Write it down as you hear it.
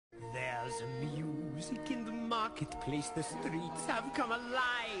There's music in the marketplace, the streets have come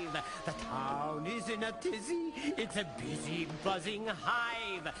alive. The town is in a tizzy, it's a busy, buzzing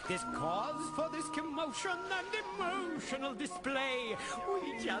hive. There's cause for this commotion and emotional display.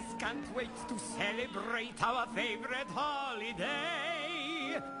 We just can't wait to celebrate our favorite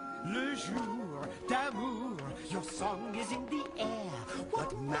holiday. Le jour d'amour, your song is in the air.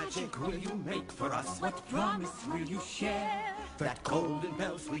 What magic will you make for us? What promise will you share? That golden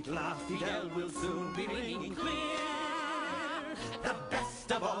bell, sweet La Fidèle, will soon be ringing clear. The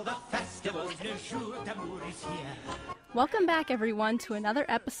best of all the festivals, Le jour d'amour is here. Welcome back, everyone, to another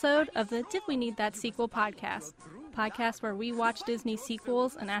episode of the Did We Need That Sequel podcast where we watch Disney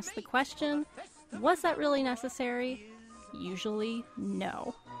sequels and ask the question, was that really necessary? Usually,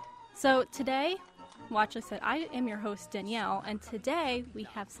 no. So today, watch us. I am your host, Danielle, and today we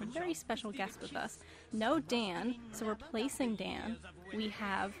have some very special guests with us. No Dan, so replacing Dan, we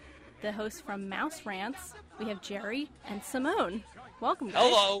have the host from Mouse Rants. We have Jerry and Simone. Welcome, guys.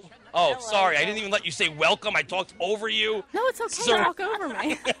 Hello. Oh, sorry. I didn't even let you say welcome. I talked over you. No, it's okay to talk over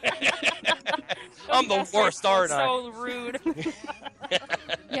me. I'm the worst, aren't I? So rude.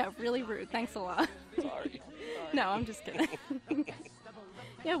 Yeah, really rude. Thanks a lot. Sorry. No, I'm just kidding.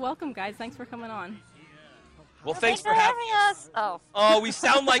 Yeah, welcome, guys. Thanks for coming on. Well, thanks for having us. Oh. Oh, we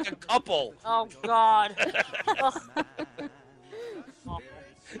sound like a couple. Oh, God.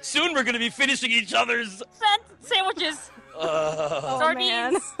 Soon we're going to be finishing each other's... Sandwiches. Oh,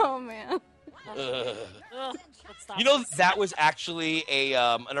 Sardines. man. Oh, man. Ugh, let's stop You know, this. that was actually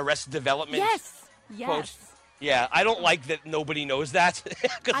an Arrested Development Yes. quote. Yeah, I don't like that nobody knows that.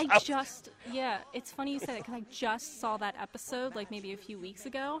 It's funny you say that because I just saw that episode like maybe a few weeks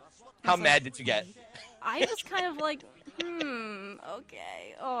ago. How mad did you get? I was kind of like,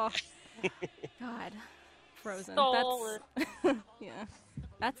 okay. Oh, God. Frozen. Stole That's, yeah.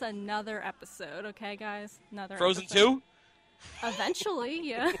 That's another episode, okay, guys? Another Frozen episode. 2? Eventually,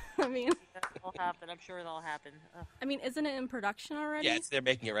 yeah. I mean, That'll happen. I'm sure that'll happen. Ugh. isn't it in production already? Yeah, they're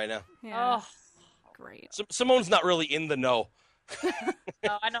making it right now. Yeah. Oh, Great. Simone's not really in the know.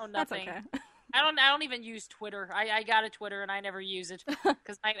 no, I know That's nothing. okay. I don't even use Twitter. I got a Twitter and I never use it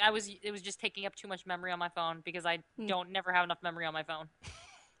because it was just taking up too much memory on my phone because I never have enough memory on my phone.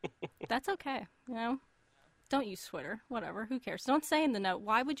 That's okay, you know? Don't use Twitter. Whatever. Who cares? Don't say in the know.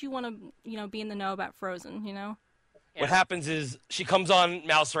 Why would you want to, be in the know about Frozen, you know? Yeah. What happens is she comes on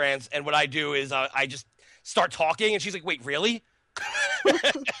Mouse Rants, and what I do is I just start talking, and she's like, wait, really?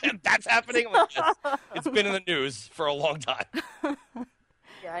 That's happening? I'm like, yes. It's been in the news for a long time.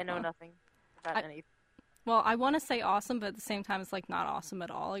 Yeah, I know nothing about anything. Well, I want to say awesome, but at the same time, it's like not awesome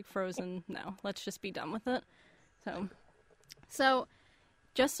at all. Like Frozen, no. Let's just be done with it. So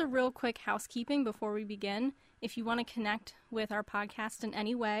just a real quick housekeeping before we begin. If you want to connect with our podcast in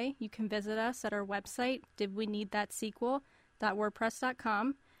any way, you can visit us at our website,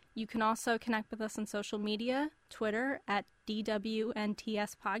 didweneedthatsequel.wordpress.com. You can also connect with us on social media, Twitter at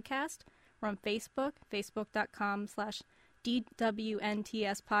DWNTS Podcast. We're on Facebook,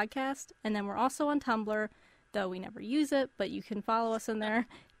 facebook.com/DWNTS Podcast. And then we're also on Tumblr, though we never use it, but you can follow us in there,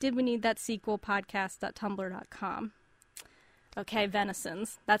 didweneedthatsequelpodcast.tumblr.com. Okay,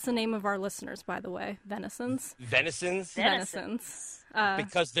 Venisons. That's the name of our listeners, by the way. Venisons. Venisons? Venisons.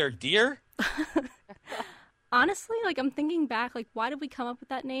 Because they're deer? Honestly, I'm thinking back, why did we come up with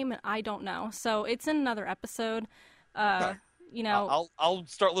that name? And I don't know. So it's in another episode. I'll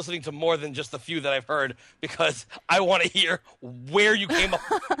start listening to more than just the few that I've heard because I want to hear where you came up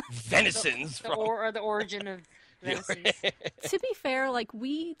with Venisons from. Or the origin of venison. To be fair,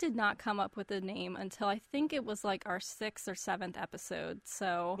 we did not come up with a name until I think it was our 6th or 7th episode.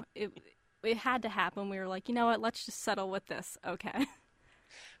 So it had to happen. We were like, you know what? Let's just settle with this. Okay.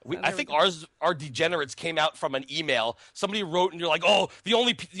 I think our degenerates came out from an email. Somebody wrote, and you're like, "Oh, the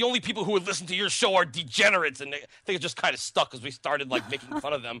only people who would listen to your show are degenerates," and I think it just kind of stuck because we started making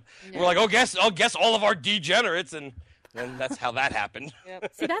fun of them. Yeah. We're like, "Oh, guess all of our degenerates," and that's how that happened.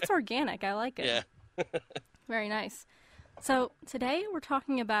 Yep. See, that's organic. I like it. Yeah. Very nice. So today we're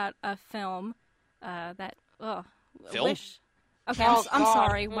talking about a film that. Film? Okay, I'm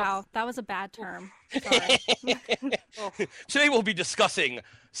sorry. Wow, that was a bad term. Sorry. Today we'll be discussing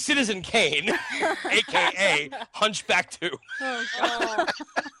Citizen Kane, a.k.a. Hunchback 2. Oh, God.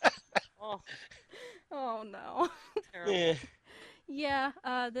 Oh, Oh, no. terrible. Yeah,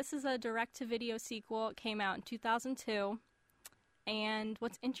 this is a direct-to-video sequel. It came out in 2002. And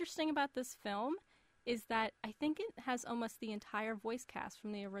what's interesting about this film is that I think it has almost the entire voice cast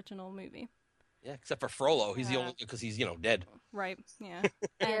from the original movie. Yeah, except for Frollo. He's the only, because he's, dead. Right, yeah.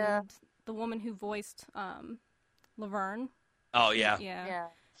 Yeah. And the woman who voiced Laverne. Oh, yeah. Yeah. Yeah.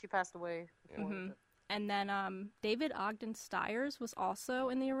 She passed away before. Mm-hmm. And then David Ogden Stiers was also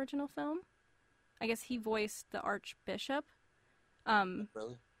in the original film. I guess he voiced the Archbishop.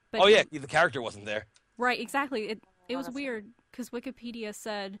 Really? But Oh yeah, the character wasn't there. Right, exactly. It was weird because Wikipedia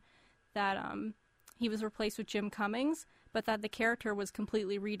said that he was replaced with Jim Cummings, but that the character was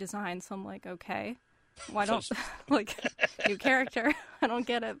completely redesigned. So I'm like, okay, why don't like new character? I don't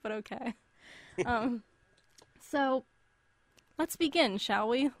get it, but okay. So let's begin, shall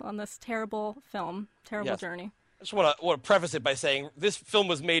we, on this terrible film, terrible journey. I just want to preface it by saying this film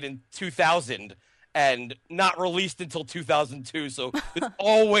was made in 2000 and not released until 2002, so it's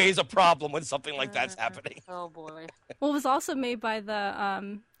always a problem when something like that's happening. Oh boy. Well, it was also made by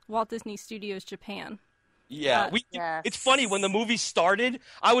the Walt Disney Studios Japan. Yeah, Yes. It's funny, when the movie started,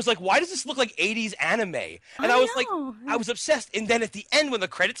 I was like, why does this look like 80s anime? And I I was know. like, I was obsessed. And then at the end, when the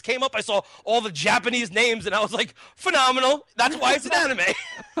credits came up, I saw all the Japanese names, and I was like, phenomenal. That's why it's an anime.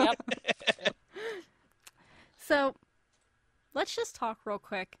 Yep. So let's just talk real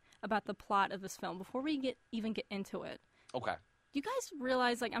quick about the plot of this film before we even get into it. Okay. You guys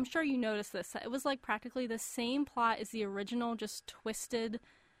realize, like, I'm sure you noticed this, it was like practically the same plot as the original, just twisted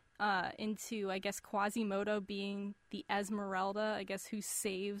into, I guess, Quasimodo being the Esmeralda, I guess, who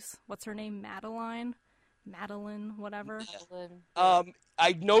saves, what's her name, Madeline, whatever.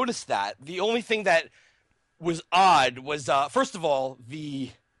 I noticed that. The only thing that was odd was, first of all, the,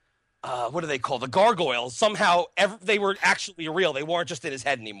 what do they call, the gargoyles, somehow they were actually real. They weren't just in his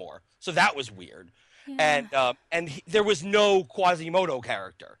head anymore. So that was weird. Yeah. And there was no Quasimodo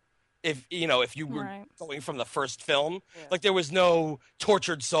character. If you were Right. going from the first film, like, there was no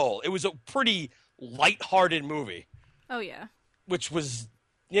tortured soul. It was a pretty lighthearted movie, Oh, yeah. which was,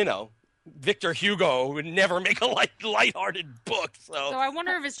 Victor Hugo would never make a lighthearted book. So I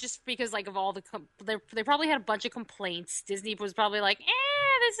wonder if it's just because, like, of all the they probably had a bunch of complaints. Disney was probably like,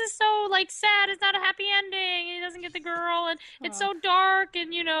 this is so, like, sad. It's not a happy ending. He doesn't get the girl, and it's so dark,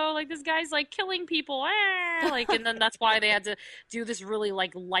 and like, this guy's, like, killing people. Like, and then that's why they had to do this really,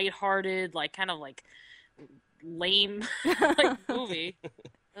 like, lighthearted, like, kind of, like, lame like, movie.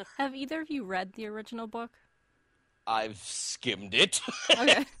 Have either of you read the original book? I've skimmed it.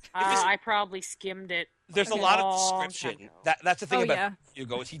 Okay. I probably skimmed it. There's a Okay. lot of Long time description. ago. That's the thing Oh, about yeah.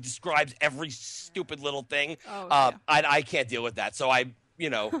 Hugo, is he describes every stupid little thing. Oh, yeah. I can't deal with that. So I've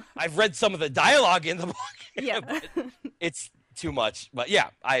read some of the dialogue in the book. Yeah. But it's too much. But yeah,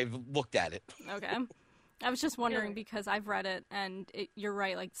 I've looked at it. Okay. I was just wondering because I've read it, and you're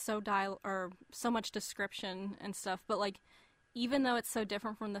right, like, so much description and stuff, but, like, even though it's so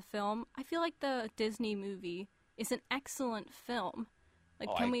different from the film, I feel like the Disney movie is an excellent film. Like,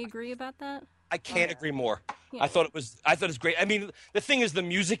 can we agree about that? I can't agree more. Yeah. I thought it was great. I mean, the thing is, the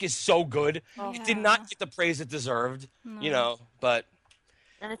music is so good. It did not get the praise it deserved, but.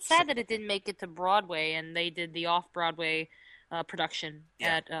 And it's sad that it didn't make it to Broadway, and they did the off-Broadway production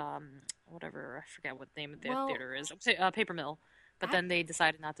at whatever, I forget what the name of the theater is, Paper Mill. But then they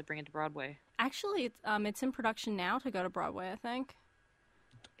decided not to bring it to Broadway. Actually, it's in production now to go to Broadway, I think.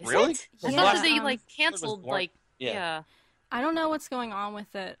 Is Really? it? I Yeah. thought that they Um, canceled Yeah. I don't know what's going on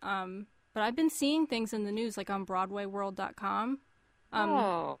with it, but I've been seeing things in the news, like on BroadwayWorld.com.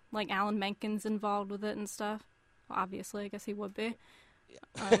 Like Alan Menken's involved with it and stuff. Well, obviously, I guess he would be.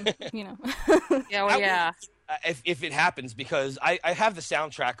 Yeah, well, yeah. If it happens, because I have the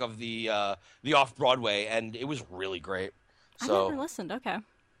soundtrack of the off Broadway, and it was really great. So I never listened. Okay.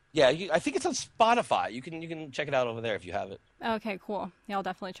 yeah, I think it's on Spotify. You can check it out over there if you have it. Okay, cool. Yeah, I'll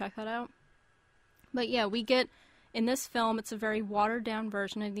definitely check that out. But yeah, we get in this film. It's a very watered down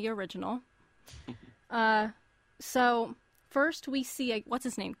version of the original. So first we see what's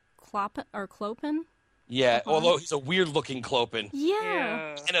his name, Clopin. Yeah, although he's a weird looking Clopin.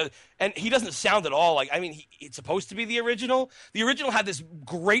 Yeah. And he doesn't sound at all like. I mean, it's supposed to be the original. The original had this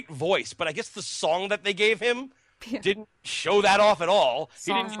great voice, but I guess the song that they gave him didn't show that off at all.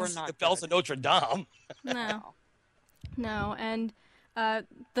 He Songs didn't were use not the bells good. of Notre Dame. No, and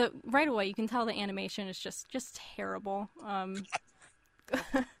the right away you can tell the animation is just terrible.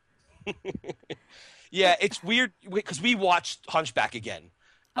 Yeah, it's weird because we watched Hunchback again.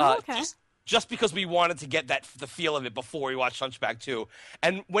 Oh, okay. Just because we wanted to get the feel of it before we watched Hunchback 2.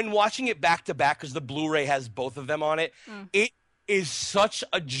 And when watching it back to back, because the Blu-ray has both of them on it, it is such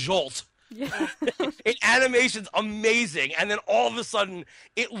a jolt Yeah. In animation's amazing, and then all of a sudden,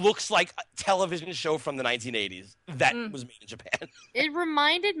 it looks like a television show from the 1980s that was made in Japan. It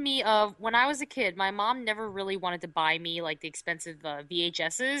reminded me of when I was a kid. My mom never really wanted to buy me like the expensive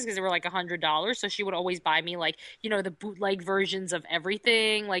VHSs because they were like $100. So she would always buy me like the bootleg versions of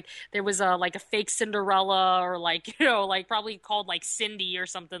everything. Like there was a fake Cinderella or like probably called like Cindy or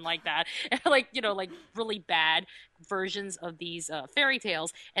something like that. like really bad versions of these fairy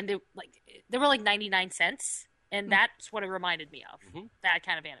tales, and they were like 99 cents, and that's what it reminded me of. That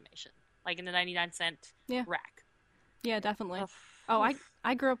kind of animation, like in the 99-cent rack. Yeah, definitely. Oh,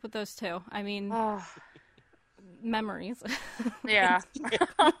 I grew up with those too. I mean, memories. Yeah.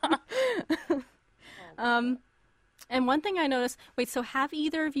 And one thing I noticed. Wait, so have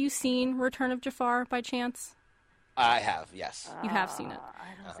either of you seen Return of Jafar by chance? I have, yes. You have seen it.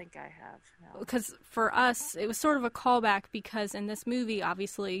 I don't think I have. No. Because for us, it was sort of a callback because in this movie,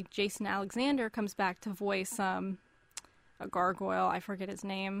 obviously, Jason Alexander comes back to voice a gargoyle. I forget his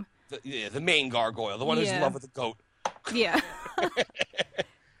name. The main gargoyle, the one who's in love with the goat. Yeah.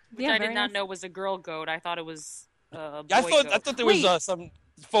 Which I did not know was a girl goat. I thought it was a boy I goat. thought there was some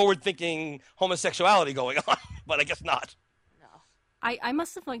forward-thinking homosexuality going on, but I guess not. No. I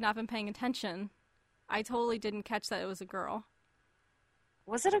must have not been paying attention. I totally didn't catch that it was a girl.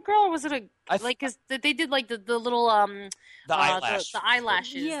 Was it a girl or was it because they did like the little the eyelash. the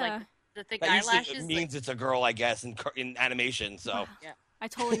eyelashes, Yeah. like the thick That eyelashes. usually means it's a girl, I guess, in animation. So Yeah. I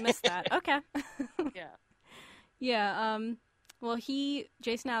totally missed that. Okay. Yeah. Yeah. Well,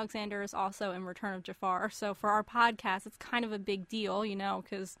 Jason Alexander is also in Return of Jafar. So for our podcast, it's kind of a big deal,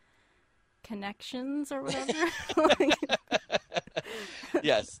 because connections or whatever.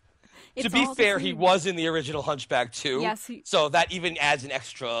 yes. It's to be all the fair, same. he was in the original Hunchback too. Yes, so that even adds an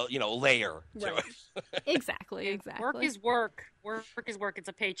extra, layer to Right. it. Exactly. Work is work. Work is work. It's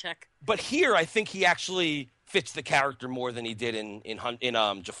a paycheck. But here, I think he actually fits the character more than he did in Return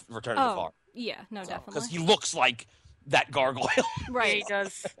of Jafar. Yeah, no, definitely. Because he looks like that gargoyle. Right. Yeah, he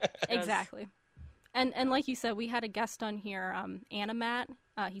does. Exactly. And like you said, we had a guest on here, Animat.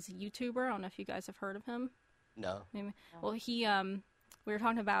 He's a YouTuber. I don't know if you guys have heard of him. No. Maybe. No. Well, we were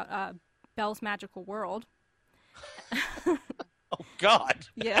talking about Belle's Magical World. Oh, God.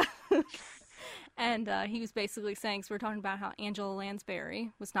 Yeah. And he was basically saying, so we were talking about how Angela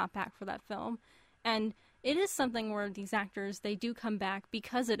Lansbury was not back for that film. And it is something where these actors, they do come back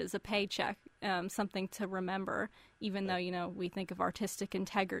because it is a paycheck, something to remember, even though, we think of artistic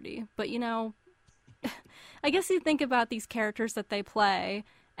integrity. But, I guess you think about these characters that they play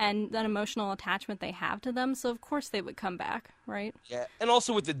and that emotional attachment they have to them, so of course they would come back, right? Yeah, and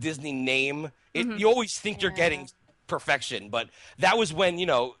also with the Disney name, you always think you're getting perfection, but that was when,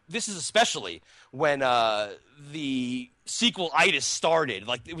 this is especially when the sequel-itis started.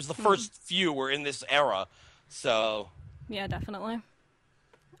 Like, it was the first few were in this era, so... Yeah, definitely.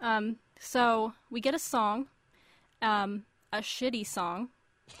 So, we get a song, a shitty song,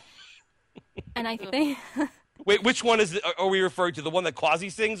 and I think... Wait, which one are we referring to? The one that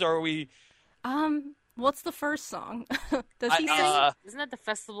Quasi sings, or are we... What's the first song? Does he sing? Isn't that the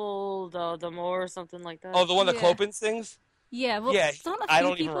festival, the more or something like that? Oh, the one that Yeah. Clopin sings? Yeah, well, Yeah, don't a few I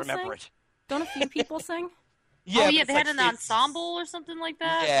don't even people remember sing? it. Don't a few people sing? Yeah, oh, but yeah, it's they had like an ensemble or something like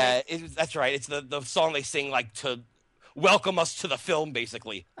that? Yeah, that's right. It's the song they sing, like, to welcome us to the film,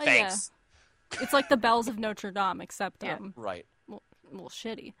 basically. Oh, Thanks. Yeah. It's like the Bells of Notre Dame, except, Right. well,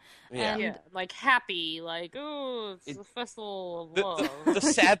 shitty. Yeah. And Yeah, like happy, like, oh, it's a festival of love. The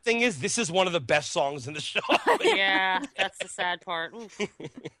sad thing is, this is one of the best songs in the show. Yeah, that's the sad part. Oof.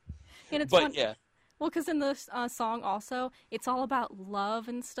 And it's But, fun. yeah. Well, because in the song also, it's all about love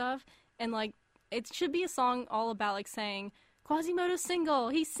and stuff, and like it should be a song all about like saying Quasimodo's single,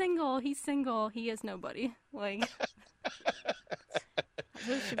 he is nobody. Like that's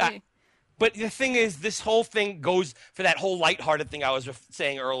what it should be. But the thing is, this whole thing goes for that whole lighthearted thing I was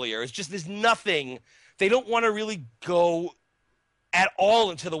saying earlier. It's just there's nothing. They don't want to really go at all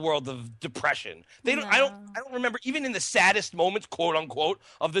into the world of depression. They don't. No. I don't remember even in the saddest moments, quote unquote,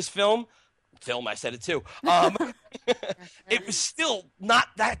 of this film. I said it too. It was still not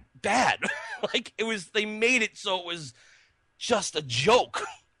that bad. Like it was. They made it so it was just a joke.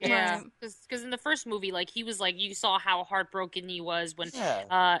 Yeah, Right. because in the first movie, like he was like you saw how heartbroken he was when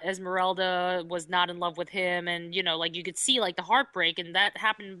Yeah. Esmeralda was not in love with him, and like you could see like the heartbreak, and that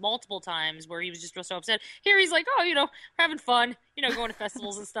happened multiple times where he was just so upset. Here he's like, oh, having fun, going to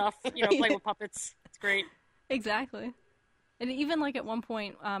festivals and stuff, playing with puppets. It's great. Exactly. And even like at one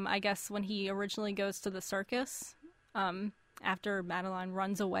point, I guess when he originally goes to the circus, after Madeline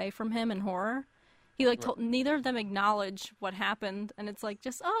runs away from him in horror, he like told neither of them acknowledge what happened, and it's like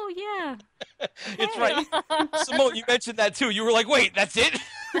just oh yeah. It's right. Simone, you mentioned that too. You were like, wait, that's it?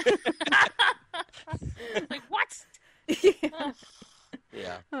 Like, what?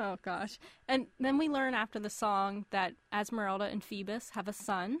 Yeah. Oh gosh. And then we learn after the song that Esmeralda and Phoebus have a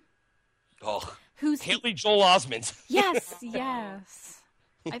son Oh, who's Haley Joel Osment. Yes, yes.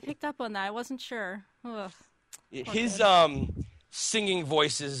 I picked up on that. I wasn't sure. Ugh. His singing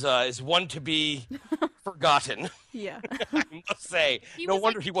voice is one to be forgotten. Yeah. I must say. He No was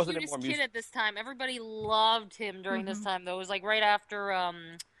wonder like he the wasn't in cutest more kid music. at this time. Everybody loved him during this time, though. It was like right after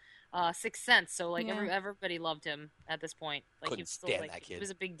Sixth Sense, so like Yeah. everybody loved him at this point. Like Couldn't he was still stand like that kid. he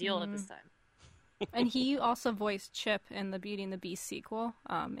was a big deal at this time. And he also voiced Chip in the Beauty and the Beast sequel,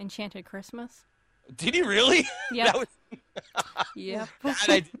 Enchanted Christmas. Did he really? Yep. That was, Yep. that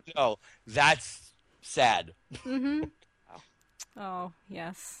I didn't know. That's sad. Oh,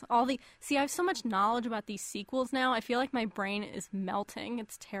 yes. See, I have so much knowledge about these sequels now. I feel like my brain is melting.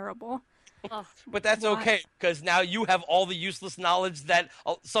 It's terrible. Ugh. But that's okay, because now you have all the useless knowledge that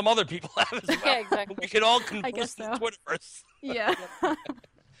some other people have as well. Yeah, exactly. We can all I guess converse in the so. Twitterverse. Yeah.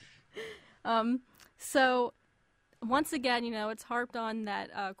 So once again, it's harped on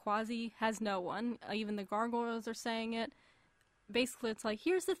that Quasi has no one. Even the gargoyles are saying it. Basically, it's like,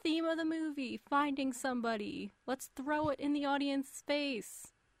 here's the theme of the movie, finding somebody. Let's throw it in the audience's face.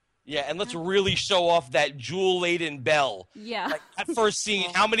 Yeah, and let's really show off that jewel-laden bell. Yeah. Like that first scene,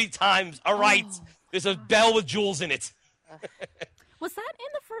 how many times? All right, there's a bell with jewels in it. Was that in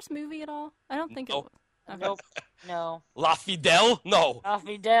the first movie at all? I don't think Nope. it was. Okay. Nope. No. La Fidel? No.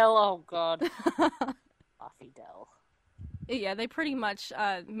 Fidel. Oh God. Fidel. Yeah, they pretty much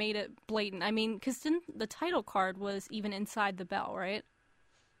made it blatant. I mean, because the title card was even inside the bell, right?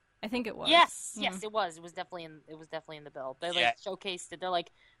 I think it was. Yes, it was. It was definitely in the bill. They like Yeah. showcased it. They're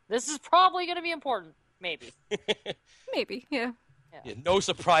like, this is probably going to be important. Maybe. Maybe, yeah. Yeah, no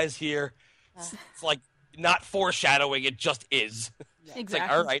surprise here. It's like not foreshadowing, it just is. It's Exactly.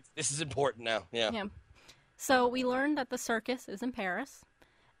 like, all right, this is important now. Yeah. Yeah. So we learned that the circus is in Paris,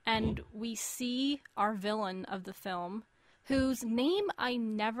 and we see our villain of the film, whose name I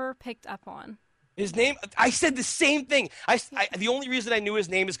never picked up on. His name, I said the same thing. The only reason I knew his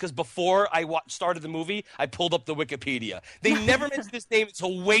name is because before I started the movie, I pulled up the Wikipedia. They never mentioned his name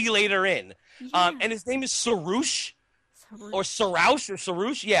until way later in. And his name is Sarouche, or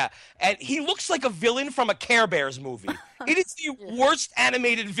Sarouche, yeah. And he looks like a villain from a Care Bears movie. It is the worst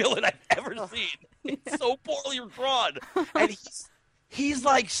animated villain I've ever seen. It's so poorly drawn. And he's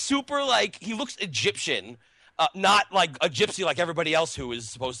like super, like, he looks Egyptian. Not like a gypsy like everybody else who is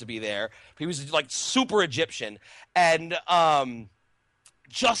supposed to be there. He was like super Egyptian. And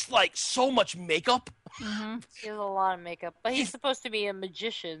just like so much makeup. He has a lot of makeup, but he's supposed to be a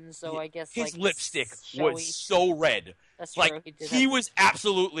magician, so I guess his like lipstick showy. was so red. That's like true. he was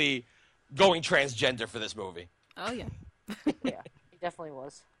absolutely going transgender for this movie. Oh, yeah. Yeah, he definitely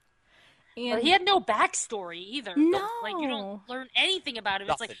was. And But he had no backstory either. No. Like, you don't learn anything about him.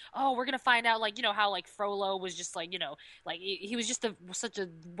 It's like, Nothing. oh, we're going to find out, like, how, like, Frollo was just, like, like, he was just such a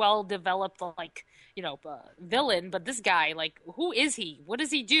well-developed, like, villain. But this guy, like, who is he? What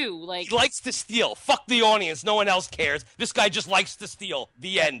does he do? Like, He likes to steal. Fuck the audience. No one else cares. This guy just likes to steal.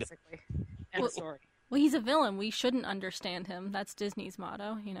 The end. basically. End of story. well, he's a villain. We shouldn't understand him. That's Disney's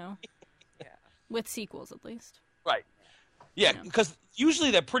motto, With sequels, at least. Right. Yeah, because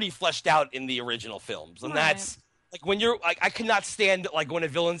usually they're pretty fleshed out in the original films. And Right. that's like when you're like, I cannot stand like when a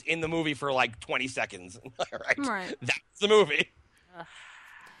villain's in the movie for like 20 seconds. Right. That's the movie.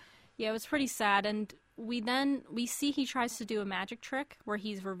 Yeah, it was pretty sad. And we see he tries to do a magic trick where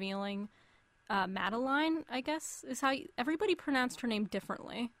he's revealing Madeline, I guess, is how everybody pronounced her name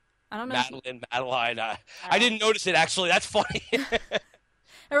differently. I don't know. Madeline. I didn't notice it actually. That's funny.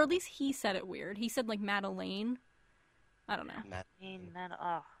 Or at least he said it weird. He said like Madeleine. I don't know.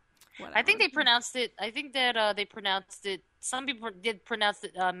 Whatever. I think they pronounced it. I think that they pronounced it. Some people did pronounce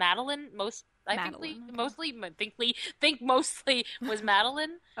it Madeline. Madeline, okay. Think mostly was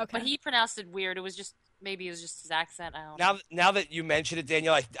Madeline. Okay. But he pronounced it weird. It was just maybe it was just his accent. I don't know. Now that you mention it,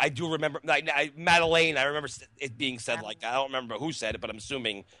 Daniel, I do remember Madeleine. I remember it being said like I don't remember who said it, but I'm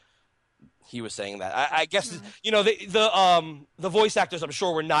assuming he was saying that. I guess the voice actors, I'm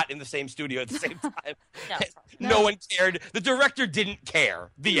sure, were not in the same studio at the same time. No one cared. The director didn't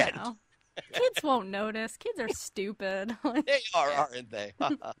care. The end. No. Kids won't notice. Kids are stupid. They are, aren't they?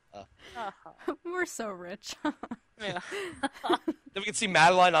 We're so rich. Yeah. Then we can see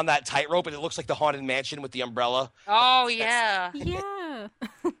Madeline on that tightrope, and it looks like the Haunted Mansion with the umbrella. Oh yeah. Yeah.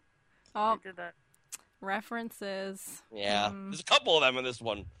 I Oh, did that. References. Yeah, there's a couple of them in this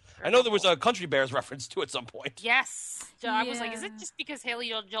one. I know there was a Country Bears reference to at some point. Yes. I was like, is it Yeah. just because Haley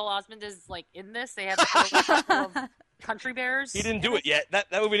Joel Osment is like in this? They have a couple of Country Bears. He didn't do it yet. That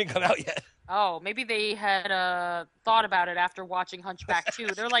movie didn't come out yet. Oh, maybe they had thought about it after watching Hunchback 2.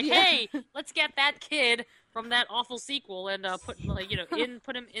 They're like, Yeah. hey, let's get that kid from that awful sequel and put him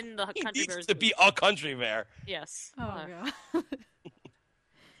in the He Country needs Bears. to be a Country Bear. Yes. Oh, God.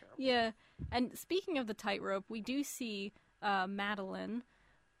 Yeah. And speaking of the tightrope, we do see Madeline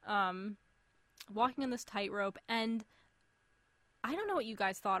walking on this tightrope, and I don't know what you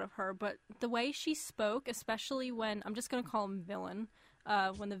guys thought of her, but the way she spoke, especially when, I'm just going to call him villain,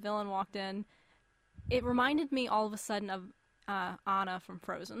 when the villain walked in, it reminded me all of a sudden of Anna from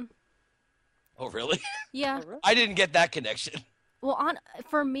Frozen. Oh, really? Yeah. I didn't get that connection. Well,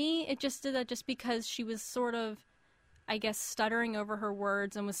 for me, it just did that just because she was sort of, I guess, stuttering over her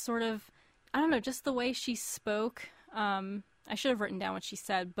words and was sort of, I don't know, just the way she spoke. I should have written down what she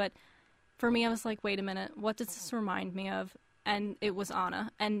said, but for me, I was like, wait a minute, what does this remind me of? And it was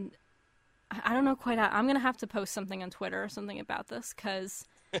Anna. And I don't know quite how. I'm going to have to post something on Twitter or something about this because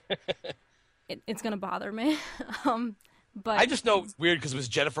it's going to bother me. But I just know it's weird because it was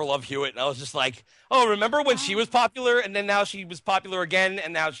Jennifer Love Hewitt, and I was just like, oh, remember when she was popular, and then now she was popular again,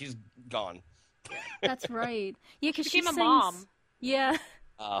 and now she's gone. that's right. Yeah, because she became a sings, mom. Yeah.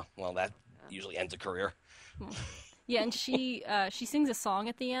 Well, that usually ends a career. Yeah, and she sings a song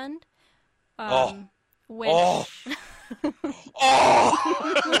at the end. Which, Oh.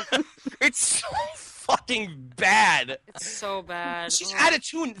 Oh! It's so fucking bad. It's so bad. She's Oh. out of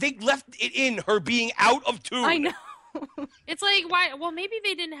tune. They left it in her being out of tune. I know. It's like, why? Well, maybe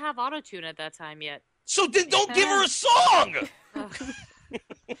they didn't have autotune at that time yet. So then don't give her a song.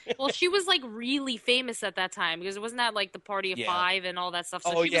 Well, she was like really famous at that time because it wasn't that like the Party of Yeah. Five and all that stuff.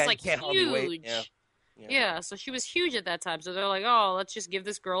 So Oh, she yeah, was like Can't Hardly Wait. huge. Yeah. Yeah, so she was huge at that time. So they're like, oh, let's just give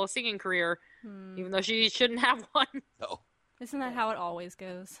this girl a singing career, even though she shouldn't have one. No, Isn't that how it always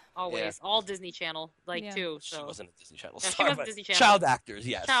goes? Always, all Disney Channel, like Yeah. too. she So wasn't a Disney Channel Yeah, she star. wasn't but Disney Channel. Child actors,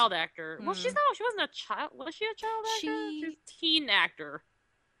 yes. child actor. Well, she wasn't a child. Was she a child actor? She- was a teen actor.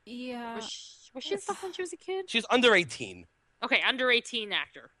 Yeah. Was she stuff when she was a kid? She's under 18. Okay, under 18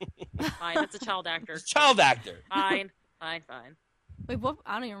 actor. Fine, that's a child actor. Child actor. Fine. Wait, what?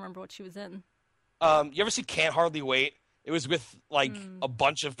 I don't even remember what she was in. You ever see Can't Hardly Wait? It was with like a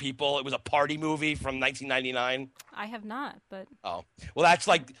bunch of people. It was a party movie from 1999. I have not, but Oh, well, that's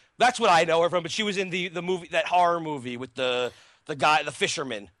what I know her from. But she was in the movie, that horror movie with the guy, the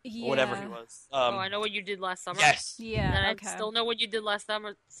fisherman, or whatever he Yeah. was. Oh, I know what you did last summer. Yes. yeah. And Okay. I still know what you did last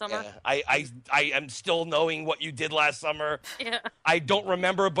summer. Yeah. I am still knowing what you did last summer. Yeah. I don't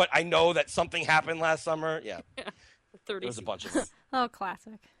remember, but I know that something happened last summer. Yeah, 30 there was a bunch of them. Oh,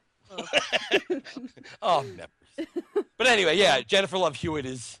 classic. Oh, memories. But anyway, yeah, Jennifer Love Hewitt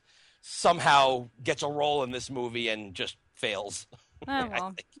somehow gets a role in this movie and just fails. Oh,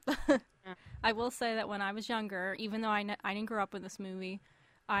 well. I will say that when I was younger, even though I didn't grow up with this movie,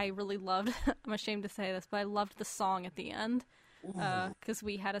 I really loved, I'm ashamed to say this, but I loved the song at the end. Because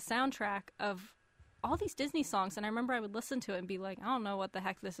we had a soundtrack of all these Disney songs, and I remember I would listen to it and be like, I don't know what the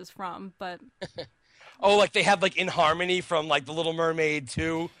heck this is from, but Oh, like they had like In Harmony from like The Little Mermaid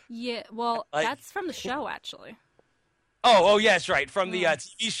too. yeah, well, Like- that's from the show, actually. Oh, yes, right, from the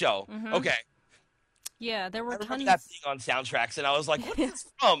TV show. Okay, Yeah, there I were remember tons. that being on soundtracks, and I was like, "What is this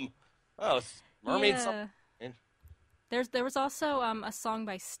from?" Oh, it's Mermaid. Yeah. There was also a song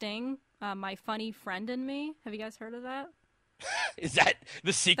by Sting, "My Funny Friend and Me." Have you guys heard of that? Is that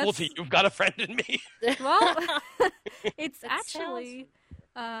the sequel to That's- "You've Got a Friend in Me"? Well, it's That actually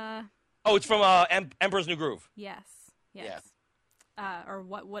Oh, it's from Emperor's New Groove. yes. Or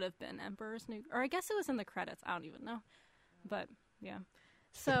what would have been Emperor's New, or I guess it was in the credits. I don't even know, but yeah.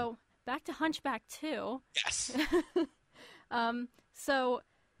 So back to Hunchback 2. Yes. So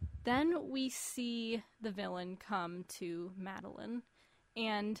then we see the villain come to Madeline,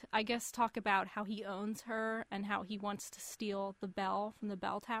 and I guess talk about how he owns her and how he wants to steal the bell from the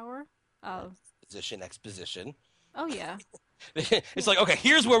bell tower. Exposition. Oh yeah, It's like, okay,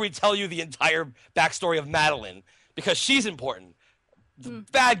 here's where we tell you the entire backstory of Madeline because she's important. The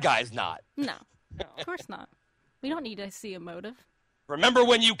bad guy's not. no, of course not. We don't need to see a motive. Remember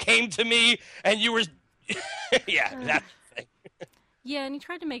when you came to me and you were, yeah, that thing. Yeah, and he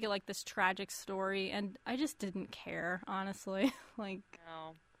tried to make it like this tragic story, and I just didn't care, honestly. Like,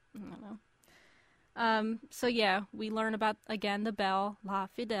 No. I don't know. So yeah, we learn about, again, the bell, La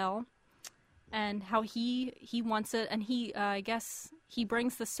Fidel, and how he wants it, and he, I guess, he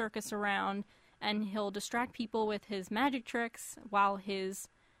brings the circus around, and he'll distract people with his magic tricks, while his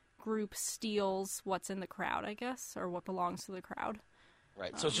group steals what's in the crowd, I guess, or what belongs to the crowd.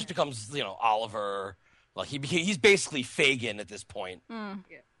 Right. So it just becomes, Oliver. Like he's basically Fagin at this point. Yeah.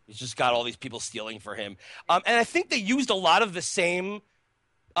 He's just got all these people stealing for him. And I think they used a lot of the same,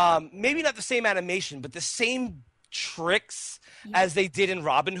 maybe not the same animation, but the same tricks as they did in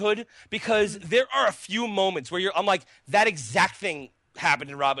Robin Hood, because there are a few moments where I'm like, that exact thing happened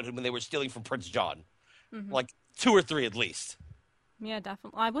in Robin Hood when they were stealing from Prince John. Like 2 or 3 at least. Yeah,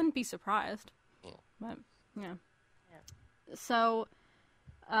 definitely. I wouldn't be surprised. But, yeah. So,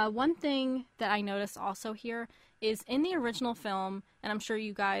 one thing that I noticed also here is in the original film, and I'm sure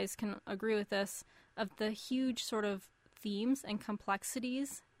you guys can agree with this, of the huge sort of themes and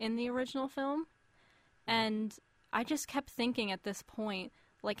complexities in the original film. And I just kept thinking at this point,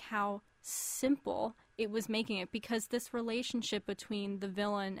 like, how simple it was making it, because this relationship between the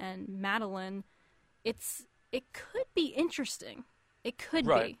villain and Madeline, it could be interesting. It could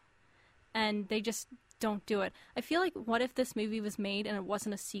be. And they just don't do it. I feel like, what if this movie was made and it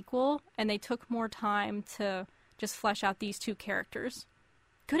wasn't a sequel, and they took more time to just flesh out these two characters?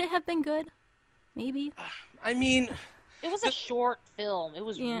 Could it have been good? Maybe. I mean, It was a short film. It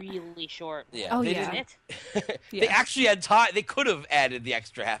was really short. Yeah. Oh, they yeah. They actually had time. They could have added the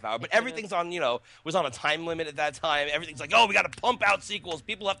extra half hour, but everything's on, was on a time limit at that time. Everything's like, oh, we got to pump out sequels.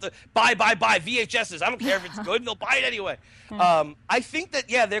 People have to buy VHSs. I don't care if it's good. They'll buy it anyway. I think that,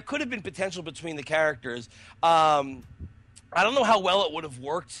 there could have been potential between the characters. I don't know how well it would have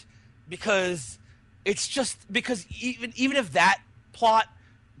worked, because even if that plot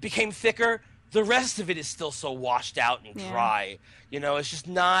became thicker, the rest of it is still so washed out and dry. It's just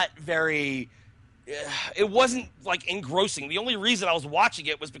not very... It wasn't, like, engrossing. The only reason I was watching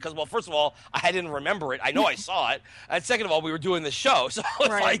it was because, well, first of all, I didn't remember it. I know I saw it. And second of all, we were doing the show. So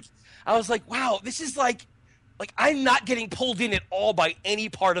I was like, wow, this is like I'm not getting pulled in at all by any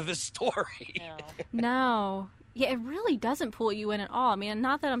part of this story. No. Yeah, it really doesn't pull you in at all. I mean,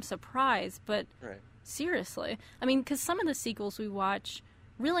 not that I'm surprised, but seriously. I mean, because some of the sequels we watch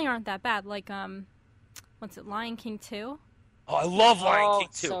really aren't that bad. Like, what's it, Lion King 2? Oh, I love Lion King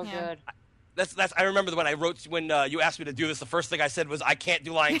 2. So good. That's. I remember when you asked me to do this, the first thing I said was, I can't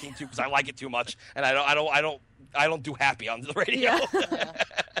do Lion King 2 because I like it too much, and I don't do happy on the radio.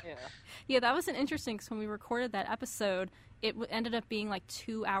 Yeah, that was interesting, because when we recorded that episode, it ended up being like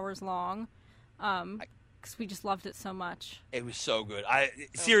 2 hours long, because we just loved it so much. It was so good.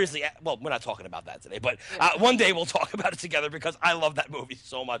 Seriously, well, we're not talking about that today, but one day we'll talk about it together, because I love that movie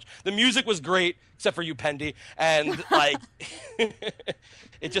so much. The music was great, except for you, Pendy, and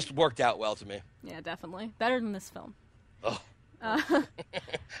it just worked out well to me. Yeah, definitely. Better than this film. Oh.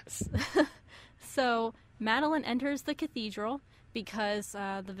 So Madeline enters the cathedral because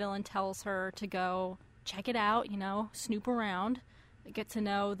the villain tells her to go check it out, snoop around, get to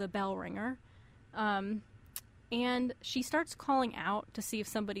know the bell ringer. And she starts calling out to see if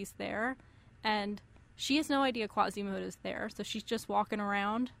somebody's there, and she has no idea Quasimodo's there, so she's just walking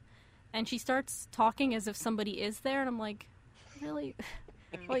around, and she starts talking as if somebody is there, and I'm like, really?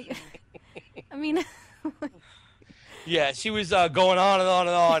 Like, I mean... Yeah, she was going on and on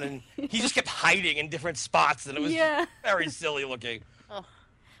and on, and he just kept hiding in different spots, and it was very silly looking. Well,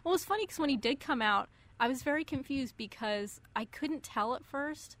 it was funny, because when he did come out, I was very confused, because I couldn't tell at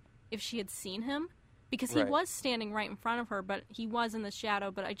first if she had seen him, because he was standing right in front of her, but he was in the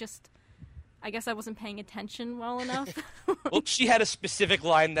shadow, but I guess I wasn't paying attention well enough. Well, she had a specific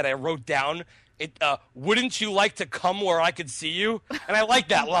line that I wrote down. Wouldn't you like to come where I could see you? And I like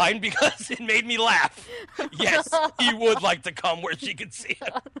that line because it made me laugh. Yes, he would like to come where she could see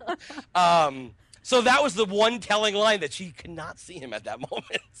him. So that was the one telling line, that she could not see him at that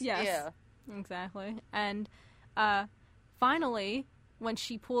moment. Yes, Yeah. Exactly. And finally, when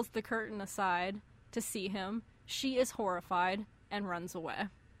she pulls the curtain aside to see him, she is horrified and runs away.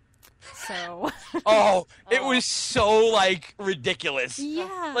 So... It was so, ridiculous.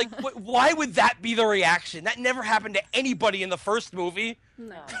 Yeah. Why would that be the reaction? That never happened to anybody in the first movie.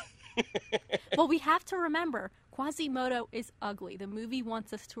 No. Well, we have to remember, Quasimodo is ugly. The movie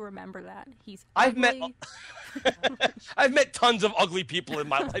wants us to remember that. He's I've ugly. I've met tons of ugly people in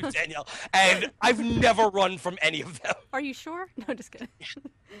my life, Danielle, and I've never run from any of them. Are you sure? No, just kidding.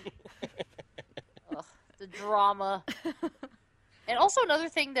 The drama. And also another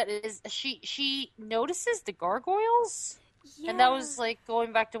thing that is, she notices the gargoyles, and that was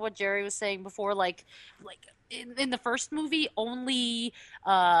going back to what Jerry was saying before. Like in the first movie, only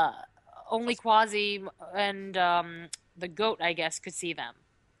Quasi and the goat, I guess, could see them.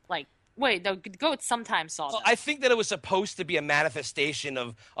 The goat sometimes saw them. I think that it was supposed to be a manifestation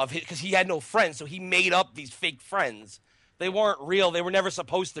of his, because he had no friends, so he made up these fake friends They weren't real. They were never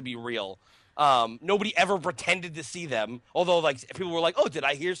supposed to be real. Nobody ever pretended to see them. Although, like, people were like, "Oh, did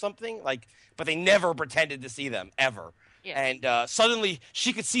I hear something?" Like, but they never pretended to see them ever. Yeah. And suddenly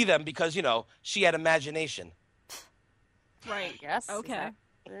she could see them because she had imagination. Right. Yes. Okay.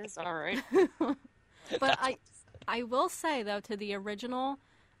 It is all right. But I will say, though, to the original,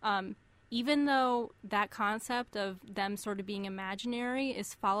 even though that concept of them sort of being imaginary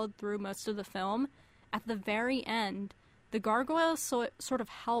is followed through most of the film, at the very end, the gargoyles sort of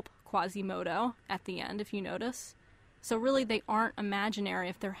help Quasimodo at the end, if you notice. So really, they aren't imaginary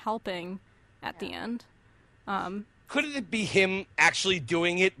if they're helping at the end. Couldn't it be him actually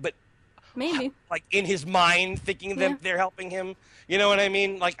doing it, but Maybe. like in his mind thinking that Yeah. they're helping him? You know what I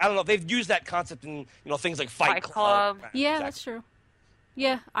mean? Like, I don't know. They've used that concept in things like Fight Fight Club. Club. Yeah, Exactly. that's true.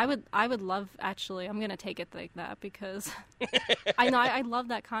 Yeah, I would love, actually, I'm going to take it like that because I know I love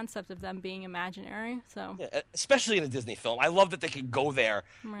that concept of them being imaginary, so. Yeah, especially in a Disney film. I love that they could go there,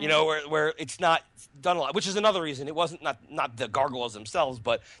 Right. where it's not done a lot, which is another reason. It wasn't not the gargoyles themselves,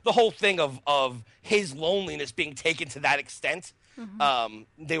 but the whole thing of his loneliness being taken to that extent.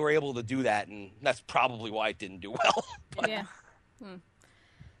 They were able to do that, and that's probably why it didn't do well. But- Yeah.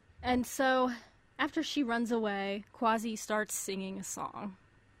 And so, after she runs away, Quasi starts singing a song.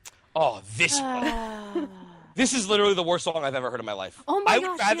 Oh, this one. This is literally the worst song I've ever heard in my life. Oh my I would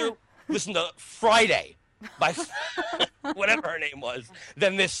gosh, rather yeah. listen to Friday by whatever her name was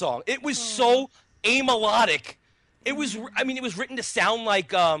than this song. It was so amelodic. It was written to sound like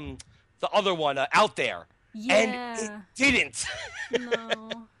the other one, Out There. Yeah. And it didn't.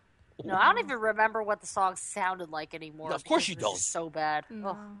 No. No, I don't even remember what the song sounded like anymore. No, of course because you it was don't. just so bad. No.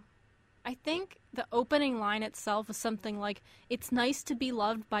 Ugh. I think the opening line itself is something like, "It's nice to be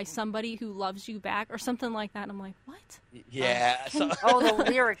loved by somebody who loves you back," or something like that. I'm like, what? Yeah. So, Oh, the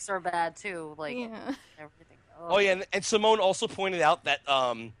lyrics are bad too. Like Yeah. everything. oh yeah, and Simone also pointed out that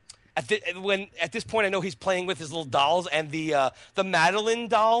at this point I know he's playing with his little dolls, and the Madeline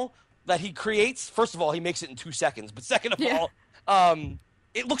doll that he creates. First of all, he makes it in 2 seconds, but second of Yeah. all,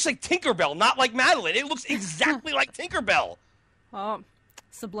 it looks like Tinkerbell, not like Madeline. It looks exactly like Tinkerbell. Oh,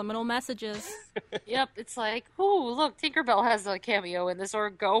 subliminal messages. Yep, it's like, ooh, look, Tinkerbell has a cameo in this, or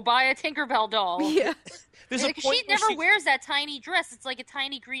go buy a Tinkerbell doll. Yeah. There's a Because point she where never wears that tiny dress. It's like a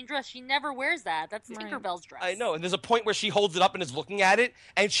tiny green dress. She never wears that. That's Right. Tinkerbell's dress. I know, and there's a point where she holds it up and is looking at it,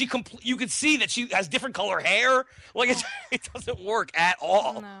 and you can see that she has different color hair. Like it doesn't work at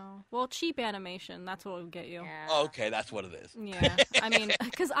all. No. Well, cheap animation. That's what will get you. Yeah. Oh, okay, that's what it is. Yeah. I mean,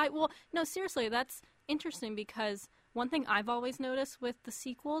 no, seriously, that's interesting because one thing I've always noticed with the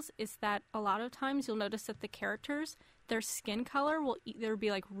sequels is that a lot of times you'll notice that the characters, their skin color will either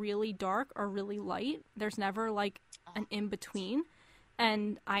be like really dark or really light. There's never like an in between.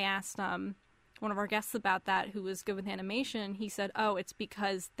 And I asked one of our guests about that who was good with animation. He said, "Oh, it's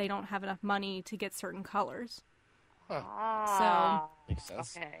because they don't have enough money to get certain colors." Ah, Makes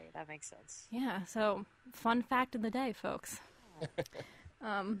sense. okay, that makes sense. Yeah, so fun fact of the day, folks.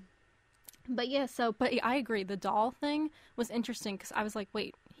 But yeah, but I agree. The doll thing was interesting because I was like,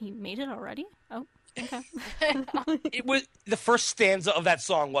 wait, he made it already? Oh, okay. It was the first stanza of that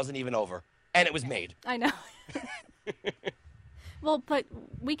song wasn't even over, and it was made. I know. Well, but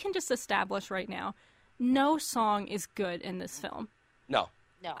we can just establish right now, no song is good in this film. No,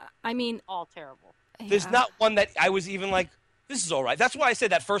 No, I mean, all terrible. there's yeah. not one that I was even like, this is all right. That's why I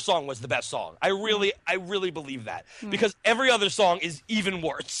said that first song was the best song. I really believe that because every other song is even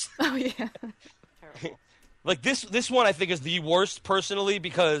worse. Oh yeah. Terrible. Like this one, I think is the worst personally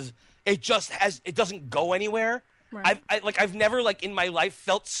because it doesn't go anywhere. Right. I've never like in my life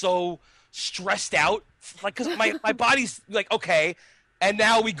felt so stressed out, like because my body's like okay, and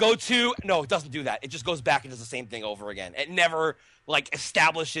now we go to no, it doesn't do that. It just goes back and does the same thing over again. It never like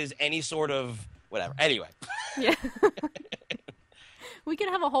establishes any sort of whatever. Anyway, Yeah. We could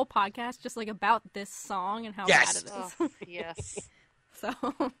have a whole podcast just like about this song and how Yes. bad it is. Oh, yes. So,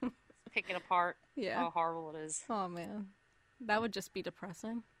 Pick it apart. Yeah. How horrible it is. oh man, that would just be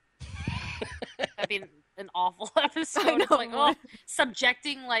depressing. That'd be an awful episode. I know, It's like, right?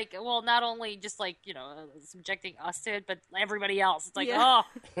 subjecting, like, well, not only just like, subjecting us to it, but everybody else. It's like, Yeah.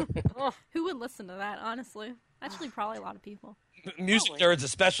 oh. Who would listen to that? Honestly, actually, probably a lot of people. music Probably. nerds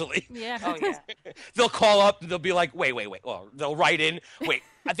especially. Yeah. Oh, yeah. They'll call up and they'll be like, wait. Or they'll write in, wait,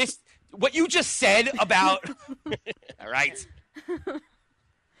 this what you just said about. All right.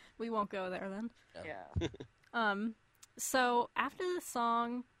 We won't go there then. Yeah. So after the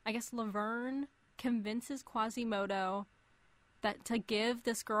song, I guess Laverne convinces Quasimodo that to give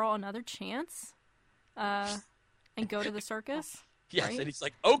this girl another chance, and go to the circus. Yes, Right? and he's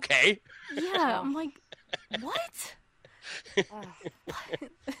like, okay. Yeah, I'm like, what?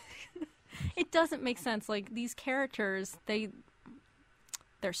 It doesn't make sense. Like, these characters,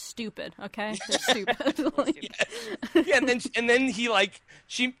 they're stupid, okay? They're stupid. Like, Yeah, and then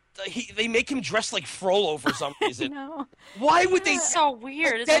they make him dress like Frollo for some reason. no. Why would they? It's so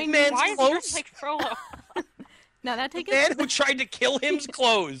weird. It's Dead like, man's why is clothes? he dressed like Frollo? No, that takes Man who tried to kill him's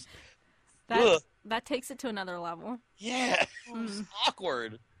clothes. Ugh. that takes it to another level. Yeah, it's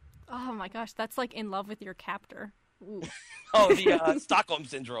awkward. Oh my gosh, that's like In Love with Your Captor. Ooh. Oh, the Stockholm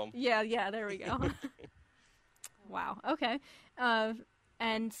syndrome. Yeah, there we go. Wow. Okay.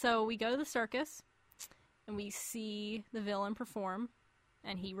 And so we go to the circus, and we see the villain perform,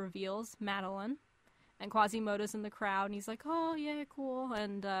 and he reveals Madeline, and Quasimodo's in the crowd, and he's like, "Oh yeah, cool."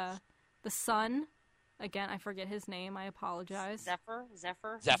 And the son, again, I forget his name. I apologize.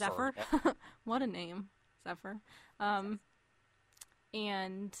 Zephyr. What a name, Zephyr.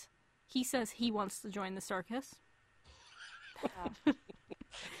 And he says he wants to join the circus.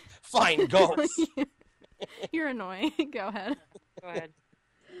 Fine, go. You're annoying. Go ahead. Go ahead.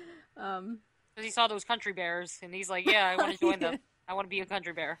 Because he saw those country bears, and he's like, "Yeah, I want to join them. I want to be a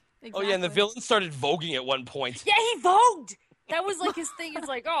country bear." Exactly. Oh yeah, and the villain started voguing at one point. Yeah, he vogued. That was like his thing. It's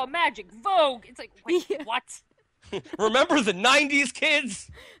like, oh, magic, vogue. It's like, wait, Yeah. what? Remember the '90s, kids?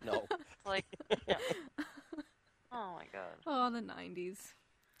 No. Like, yeah. Oh my god. Oh, the 90s.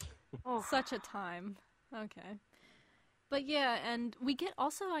 Oh. Such a time. Okay. But yeah, and we get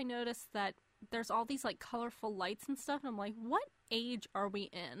also, I noticed that there's all these like colorful lights and stuff, and I'm like, what age are we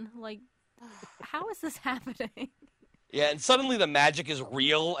in? Like, how is this happening? Yeah, and suddenly the magic is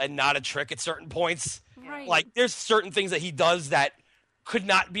real and not a trick at certain points. Right. Like, there's certain things that he does that could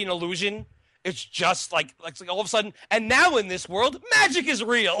not be an illusion. It's just like all of a sudden, and now in this world, magic is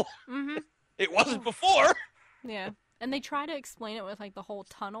real. Mm-hmm. It wasn't before. Yeah. And they try to explain it with like the whole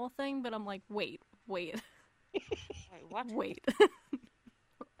tunnel thing, but I'm like, wait. Wait, what? Wait.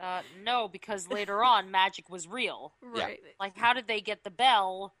 No, because later on, magic was real. Right. Like, how did they get the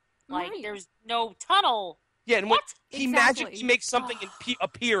bell? Like, Right. there's no tunnel. Yeah, and What? he Exactly. magically makes something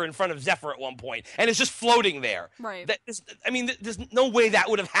appear in front of Zephyr at one point, and it's just floating there. Right. There's no way that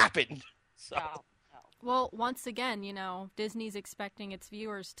would have happened. So. No. Well, once again, Disney's expecting its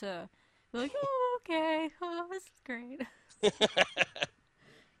viewers to be like, oh, okay, oh, this is great.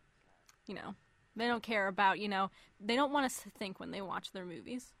 They don't care about, they don't want us to think when they watch their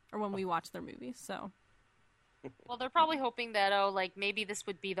movies, or when we watch their movies, so. Well, they're probably hoping that, maybe this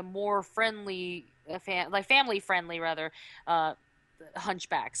would be the more friendly, family-friendly, rather,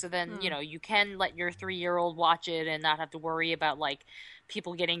 Hunchback. So then, you can let your 3-year-old watch it and not have to worry about,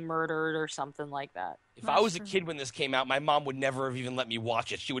 people getting murdered or something like that. If I was a kid when this came out, my mom would never have even let me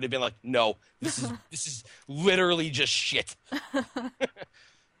watch it. She would have been like, "No, this is literally just shit."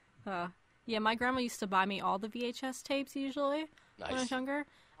 Yeah, my grandma used to buy me all the VHS tapes usually when I was younger.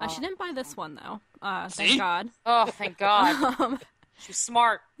 She didn't buy this one though. Thank God. Oh, thank God. She was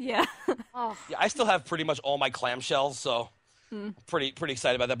smart. Yeah. Oh. Yeah, I still have pretty much all my clamshells, so pretty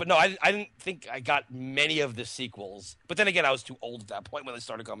excited about that. But no, I didn't think I got many of the sequels. But then again, I was too old at that point when they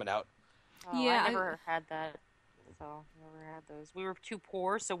started coming out. Oh, Yeah, I never had that. So never had those. We were too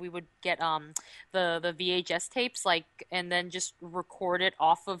poor, so we would get the VHS tapes and then just record it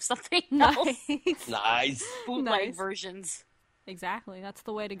off of something else. Nice. Nice. Bootleg Nice. versions. Exactly. That's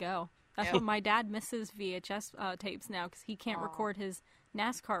the way to go. That's Yeah. what my dad misses VHS tapes now because he can't record his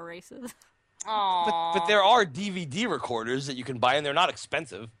NASCAR races. Aww. But there are DVD recorders that you can buy, and they're not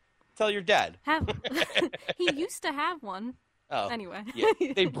expensive. Tell your dad. He used to have one. Oh, Anyway. yeah,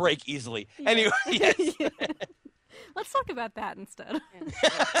 they break easily. Anyway, yes. Let's talk about that instead.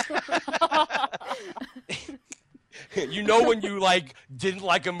 You know when you didn't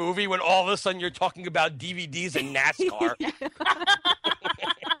like a movie when all of a sudden you're talking about DVDs and NASCAR.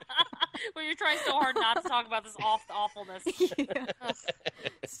 When you're trying so hard not to talk about this awfulness. Yeah.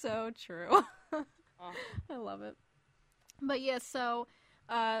 So true. Oh. I love it. But yeah, so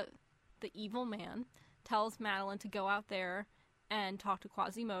the evil man tells Madeline to go out there and talk to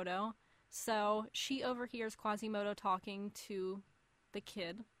Quasimodo. So she overhears Quasimodo talking to the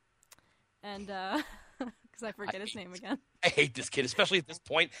kid. And, because I forget his name again. I hate this kid, especially at this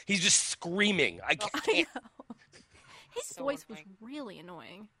point. He's just screaming. I I can't. know. His So voice was annoying. really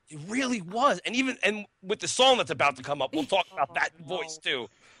annoying. It really was. And with the song that's about to come up, we'll talk about that no. voice too.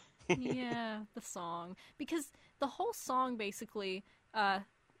 Yeah, the song. Because the whole song, basically,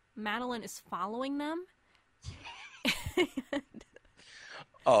 Madeline is following them.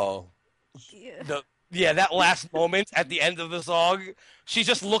 Oh. Yeah. That last moment at the end of the song, she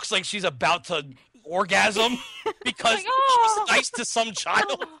just looks like she's about to orgasm because Like, oh! she was nice to some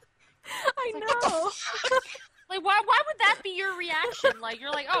child. I know. Like, why would that be your reaction? Like,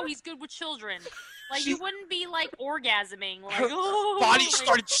 you're like, oh, he's good with children. Like, you wouldn't be, like, orgasming. Like, Her oh, body like,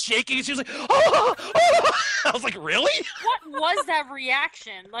 started shaking, and she was like, oh, oh. I was like, really? what was that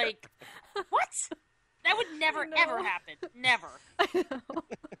reaction? Like, what? That would never, ever happen. Never.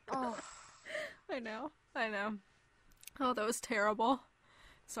 Oh. I know. Oh, that was terrible.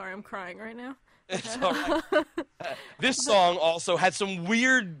 Sorry, I'm crying right now. It's all right. This song also had some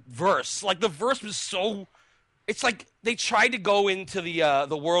weird verse. Like, the verse was so... It's like they tried to go into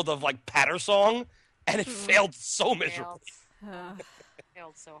the world of, like, patter song, and it failed so miserably.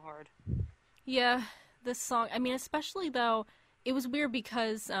 Failed so hard. Yeah, this song, I mean, especially though, it was weird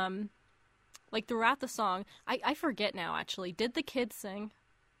because, like, throughout the song, I forget now, actually, did the kid sing?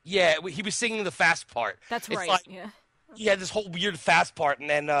 Yeah, he was singing the fast part. That's It's right, like, yeah. He had this whole weird fast part, and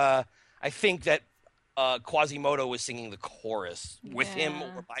then I think that Quasimodo was singing the chorus with him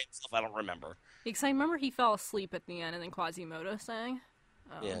or by himself. I don't remember. Because I remember he fell asleep at the end, and then Quasimodo sang.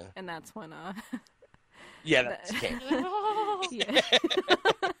 Yeah. And that's when, Yeah, that's okay. yeah.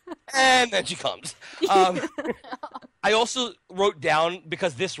 And then she comes. I also wrote down,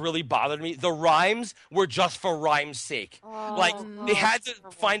 because this really bothered me, the rhymes were just for rhyme's sake. Like, they had to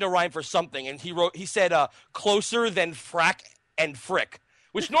find a rhyme for something, and he said, closer than frack and frick,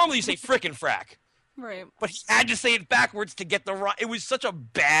 which normally you say frick and frack. Right. But he had to say it backwards to get the rhyme. It was such a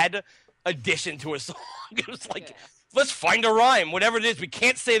bad addition to a song. It was like, let's find a rhyme, whatever it is. We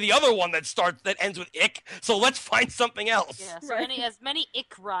can't say the other one that ends with ick, so let's find something else. Yeah, so as many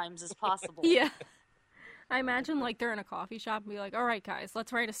ick rhymes as possible. Yeah. I imagine, like, they're in a coffee shop and be like, all right, guys,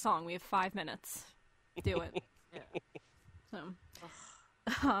 let's write a song. We have 5 minutes. Do it.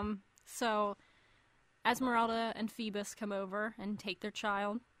 So, Esmeralda and Phoebus come over and take their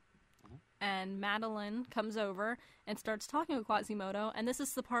child. And Madeline comes over and starts talking with Quasimodo. And this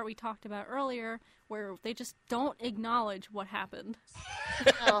is the part we talked about earlier where they just don't acknowledge what happened.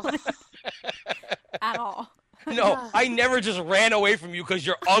 At all. No, I never just ran away from you because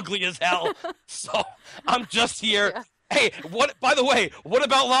you're ugly as hell. So I'm just here. Yeah. Hey, what? By the way, what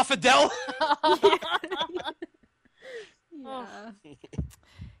about La Fidel?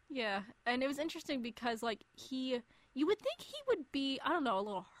 Yeah, and it was interesting because, like, you would think he would be, I don't know, a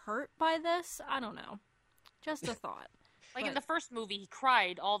little hurt by this. I don't know. Just a thought. Like, in the first movie, he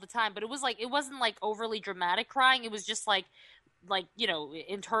cried all the time, but it wasn't like overly dramatic crying. It was just like, you know,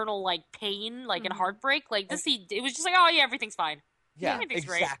 internal, like, pain, like, and heartbreak. Like, it was just like, oh, yeah, everything's fine. Yeah, everything's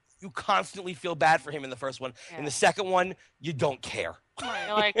exactly. great. You constantly feel bad for him in the first one. Yeah. In the second one, you don't care.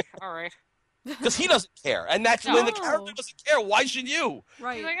 You're like, all right. Because he doesn't care. And that's when the character doesn't care. Why should you?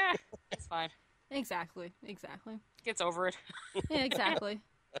 Right. You're like, it's fine. Exactly. Gets over it. Yeah, exactly.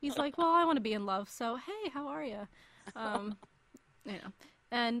 He's like, well, I want to be in love, so hey, how are you? You know,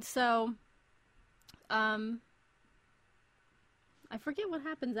 and so, I forget what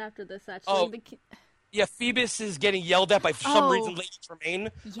happens after this. Actually, yeah, Phoebus is getting yelled at by for some reason Lady Tremaine.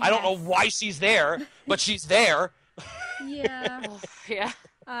 Yes. I don't know why she's there, but she's there. Yeah. Yeah.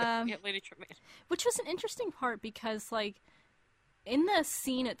 Lady Tremaine. Which was an interesting part because, like, in the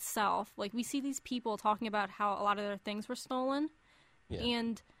scene itself, like, we see these people talking about how a lot of their things were stolen,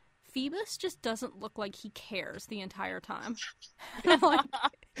 and Phoebus just doesn't look like he cares the entire time. Like,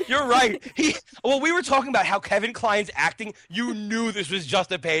 you're right. We were talking about how Kevin Kline's acting, you knew this was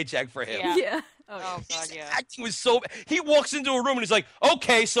just a paycheck for him. Yeah. Oh God, yeah. His acting was so... He walks into a room and he's like,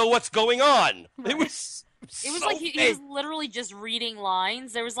 okay, so what's going on? Right. It was like he was literally just reading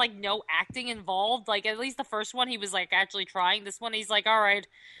lines. There was, like, no acting involved. Like, at least the first one, he was, like, actually trying. This one, he's like, all right,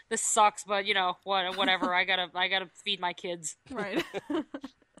 this sucks, but, you know, whatever. I gotta feed my kids. Right.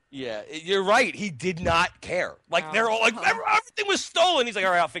 Yeah, you're right. He did not care. Like, they're all like, everything was stolen. He's like,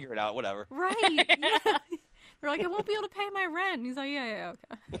 all right, I'll figure it out, whatever. Right. Yeah. They're like, I won't be able to pay my rent. And he's like, yeah,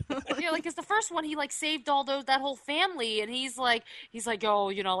 okay. Yeah, like, because the first one, he, like, saved that whole family, and he's like, oh,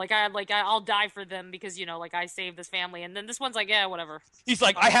 you know, I'll die for them because, you know, like, I saved this family. And then this one's like, yeah, whatever. He's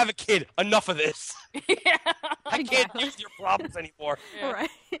like, I have a kid. Enough of this. Yeah. I can't deal with your problems anymore. Yeah. Right.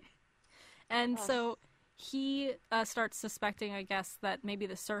 And so he starts suspecting, I guess, that maybe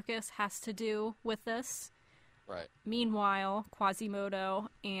the circus has to do with this. Right. Meanwhile, Quasimodo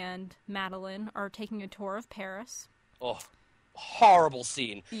and Madeline are taking a tour of Paris. Oh, horrible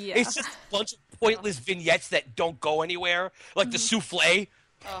scene. Yeah. It's just a bunch of pointless vignettes that don't go anywhere, like the souffle.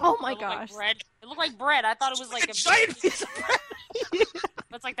 Oh my gosh. Like bread. It looked like bread. I thought it was like a giant piece of bread.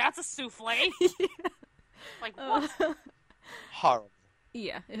 It's like, that's a souffle? Yeah. Like, what? Horrible.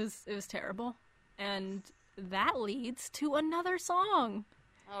 Yeah, it was terrible. And that leads to another song.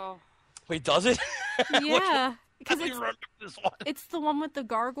 Oh. Wait, does it? Yeah. Because it's the one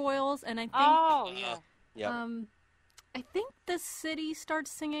Oh, yeah. Yeah. I think the city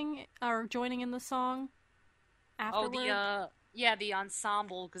starts singing or joining in the song afterward. The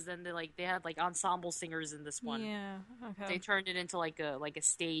ensemble, because then they had like ensemble singers in this one. Yeah, okay. They turned it into like a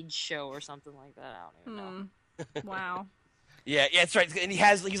stage show or something like that. I don't even know. Wow. Yeah, that's right. And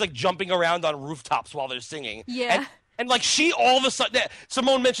he's like jumping around on rooftops while they're singing. Yeah. And like she all of a sudden,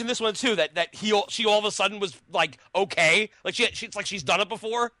 Simone mentioned this one too. That she all of a sudden was like okay, like it's like she's done it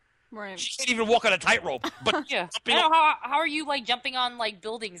before. Right. She can't even walk on a tightrope. But Yeah. I know, how are you like jumping on like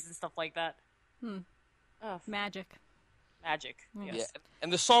buildings and stuff like that? Oh, Magic. Yes. Yeah,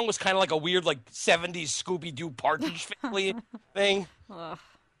 and the song was kind of like a weird like 70s Scooby-Doo Partridge Family thing. Ugh.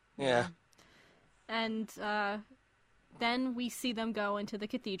 Yeah. And then we see them go into the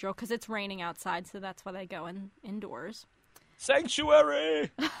cathedral because it's raining outside, so that's why they go indoors.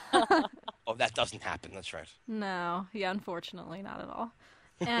 Sanctuary. Oh, that doesn't happen. That's right. No, yeah, unfortunately, not at all.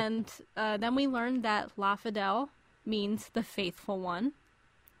 And then we learned that La Fidèle means the faithful one.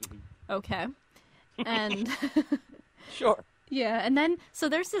 Okay. And Sure. yeah, and then so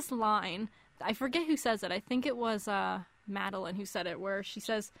there's this line. I forget who says it. I think it was Madeline who said it, where she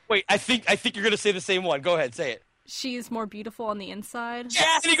says, Wait, I think you're gonna say the same one. Go ahead, say it. she's more beautiful on the inside.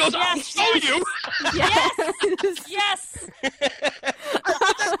 Yes. And he goes, "I'll show you." Yes. Yes. I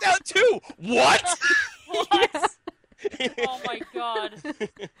wrote that down too. What? What? Oh my god.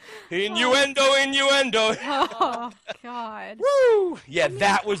 Innuendo. Oh God. Woo! Yeah,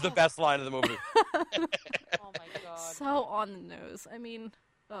 that was the best line of the movie. Oh my god. So on the nose. I mean,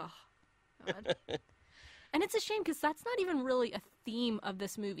 oh God. And it's a shame because that's not even really a theme of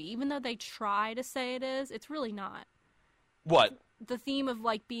this movie. Even though they try to say it is, it's really not. What? The theme of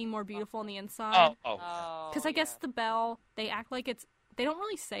like being more beautiful on the inside. Oh. Because I guess the bell, they act like it's. They don't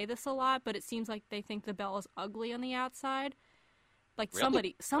really say this a lot, but it seems like they think the bell is ugly on the outside. Like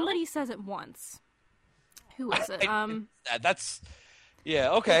Really? somebody says it once. Who is it? That's.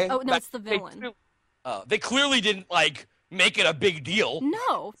 Yeah. Okay. Oh no, it's the villain. They clearly didn't like make it a big deal.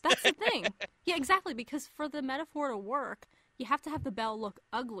 No, that's the thing. Yeah, exactly. Because for the metaphor to work, you have to have the bell look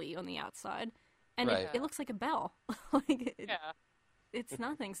ugly on the outside, and Right. it looks like a bell. It's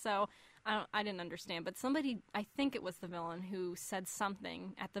nothing. So I didn't understand. But somebody, I think it was the villain who said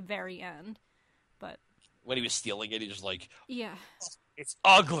something at the very end. But When he was stealing it, he was like, yeah, "It's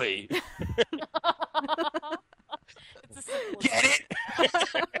ugly." It's a simple. Get it?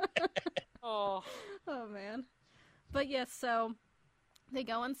 Oh. oh man. But yes, so they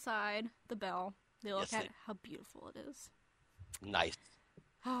go inside the bell. They look Yes, at they- how beautiful it is. Nice.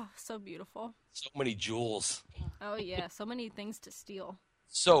 Oh, so beautiful. So many jewels. Oh yeah, so many things to steal.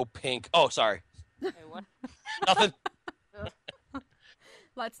 So pink. Oh, sorry. Wait, what? Nothing.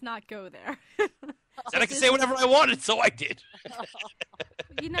 Let's not go there. Said I could say whatever I wanted, so I did.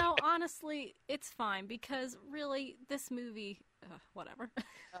 You know, honestly, it's fine because really, this movie, whatever.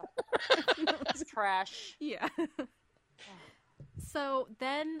 It's trash. Yeah. So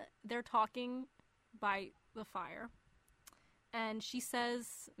then they're talking by the fire, and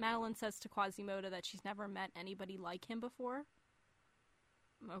Madeline says to Quasimodo that she's never met anybody like him before.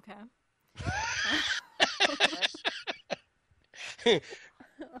 Okay.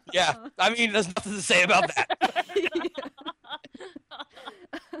 Yeah, I mean, there's nothing to say about that.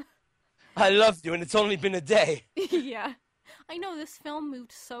 I loved you, and it's only been a day. Yeah. I know, this film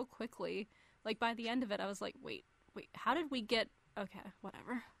moved so quickly. Like, by the end of it, I was like, wait, how did we get... Okay,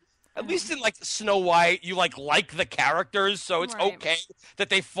 whatever. At least in, like, Snow White, you, like the characters, so it's Right. okay that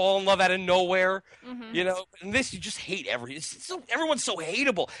they fall in love out of nowhere, Mhm. you know? In this, you just hate everyone's so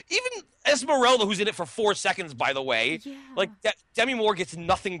hateable. Even Esmeralda, who's in it for 4 seconds, by the way. Yeah. Like, Demi Moore gets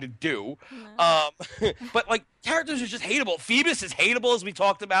nothing to do. No. But, like, characters are just hateable. Phoebus is hateable, as we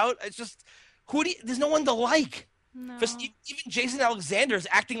talked about. It's just, there's no one to like. No. Even Jason Alexander is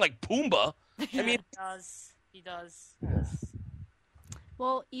acting like Pumbaa. I mean, He does.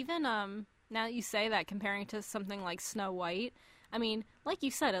 Well, even now that you say that, comparing to something like Snow White, I mean, like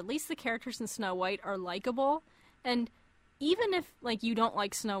you said, at least the characters in Snow White are likable, and even if like you don't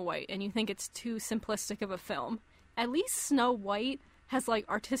like Snow White and you think it's too simplistic of a film, at least Snow White has like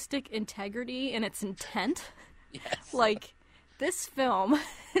artistic integrity in its intent. yes. Like this film,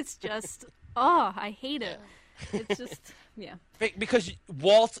 it's just I hate it. It's just yeah. Because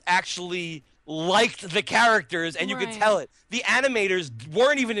Walt actually liked the characters, and you could Right. tell it. The animators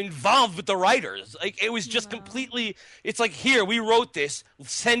weren't even involved with the writers. Like, it was just completely. It's like, here, we wrote this.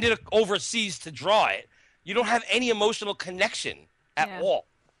 Send it overseas to draw it. You don't have any emotional connection at Yeah. all.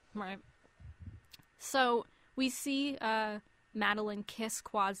 Right. So we see Madeline kiss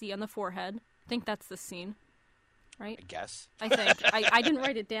Quasi on the forehead. I think that's the scene. right? I guess. I think. I didn't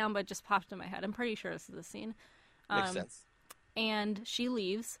write it down, but it just popped in my head. I'm pretty sure this is the scene. Makes sense. And she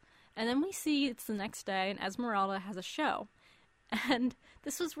leaves, and then we see it's the next day, and Esmeralda has a show. And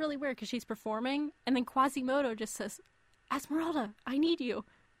this was really weird because she's performing, and then Quasimodo just says, Esmeralda, I need you.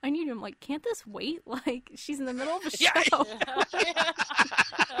 I need you. I'm like, can't this wait? Like, she's in the middle of a show.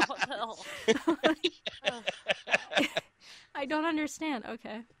 I don't understand.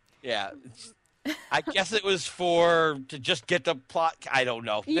 Okay. Yeah. I guess it was to just get the plot. I don't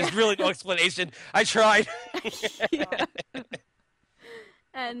know. There's really no explanation. I tried. Yeah.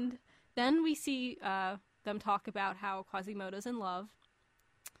 And then we see them talk about how Quasimodo's in love.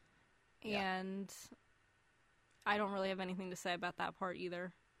 Yeah. And I don't really have anything to say about that part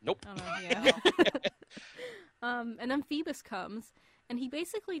either. Nope. I don't know, yeah. And then Phoebus comes, and he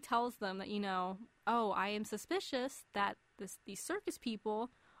basically tells them that, I am suspicious that these circus people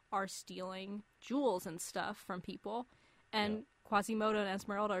are stealing jewels and stuff from people, and Quasimodo and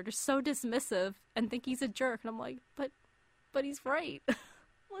Esmeralda are just so dismissive and think he's a jerk, and I'm like, but he's right.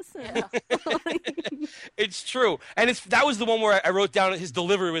 Listen. It's true. And that was the one where I wrote down his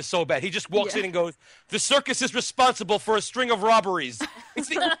delivery was so bad. He just walks in and goes, the circus is responsible for a string of robberies.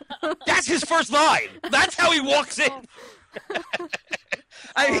 That's his first line. That's how he walks in.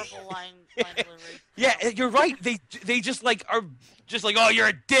 Horrible line delivery. Yeah, you're right. They just are just like, oh, you're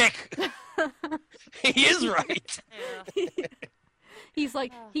a dick. He is right. Yeah. He's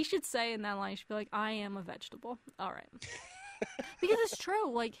like, he should say in that line, he should be like, I am a vegetable. All right. Because it's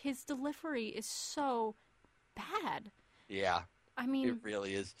true. Like, his delivery is so bad. Yeah. I mean, it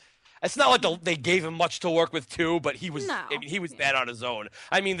really is. It's not like they gave him much to work with, too, but he was bad on his own.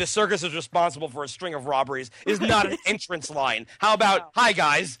 I mean, the circus is responsible for a string of robberies is not an entrance line. How about, hi,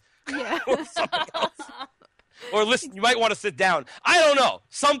 guys? Yeah. Or something else. Or listen, you might want to sit down. I don't know.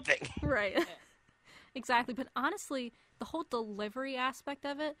 Something. Right. Exactly. But honestly, the whole delivery aspect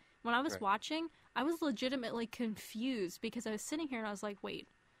of it, when I was watching, I was legitimately confused because I was sitting here and I was like, wait,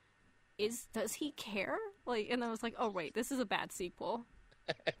 does he care? Like, and I was like, oh, wait, this is a bad sequel.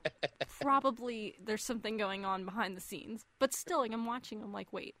 Probably there's something going on behind the scenes. But still, like, I'm watching, I'm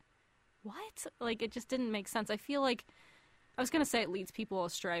like, wait, what? Like, it just didn't make sense. I feel like, I was going to say it leads people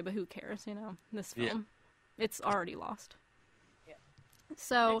astray, but who cares, this film. Yeah. It's already lost. Yeah.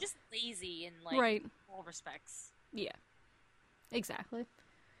 So, they're just lazy in, all respects. Yeah. Exactly.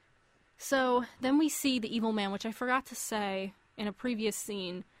 So, then we see the evil man, which I forgot to say in a previous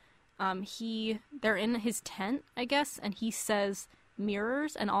scene. They're in his tent, I guess, and he says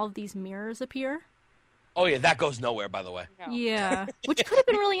mirrors, and all of these mirrors appear. Oh, yeah, that goes nowhere, by the way. No. Yeah, which could have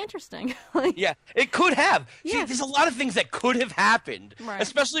been really interesting. Yeah, it could have. Yeah. See, there's a lot of things that could have happened, right.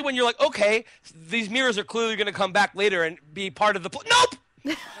 Especially when you're like, okay, these mirrors are clearly going to come back later and be part of the Nope!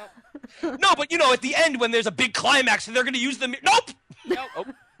 No, but, at the end when there's a big climax and they're going to use the Nope!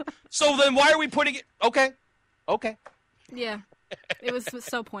 Nope. So then why are we putting it... Okay. Yeah, it was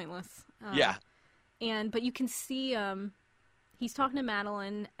so pointless. Yeah. But you can see... he's talking to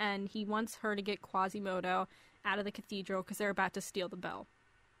Madeline, and he wants her to get Quasimodo out of the cathedral because they're about to steal the bell.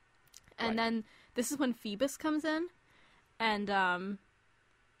 And then this is when Phoebus comes in, and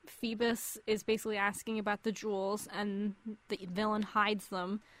Phoebus is basically asking about the jewels, and the villain hides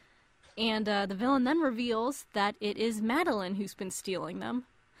them. And the villain then reveals that it is Madeline who's been stealing them.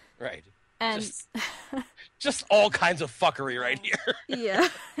 Right. And just all kinds of fuckery right here. Yeah.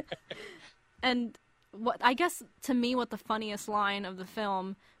 And... I guess to me what the funniest line of the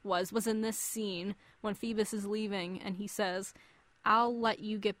film was in this scene when Phoebus is leaving and he says, I'll let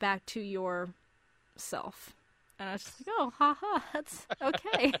you get back to yourself. And I was just like, oh, haha, that's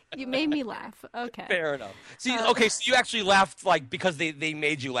okay. You made me laugh. Okay. Fair enough. See, okay, so you actually laughed because they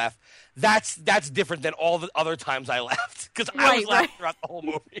made you laugh. That's different than all the other times I laughed because I was laughing throughout the whole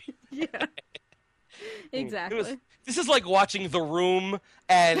movie. Yeah. Exactly. This is like watching The Room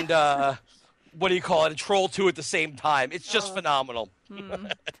and... what do you call it? A Troll 2 at the same time. It's just phenomenal.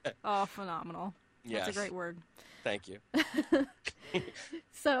 Oh, phenomenal. Yes. That's a great word. Thank you.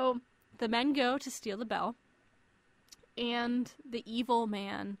 So, the men go to steal the bell, and the evil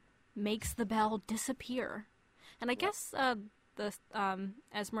man makes the bell disappear. And I guess the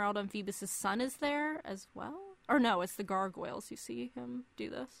Esmeralda and Phoebus' son is there as well? Or no, it's the gargoyles you see him do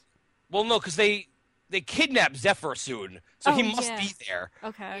this. Well, no, because they kidnap Zephyr soon, so he must be there.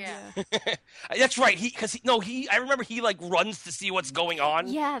 Okay. Yeah. That's right. I remember he runs to see what's going on.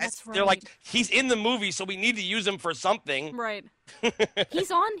 Yeah, that's right. They're like, he's in the movie, so we need to use him for something. Right. He's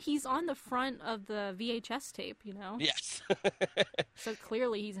on the front of the VHS tape, Yes. So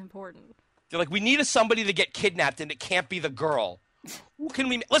clearly he's important. They're like, we need somebody to get kidnapped, and it can't be the girl. Who can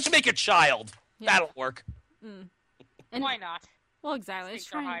we? Let's make a child. Yeah. That'll work. And, Why not? well, exactly. It's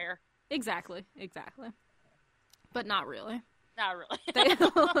Stakes are trying. higher. Exactly. But not really. Not really. They,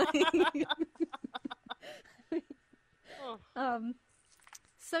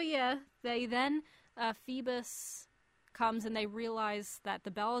 so yeah, they then Phoebus comes and they realize that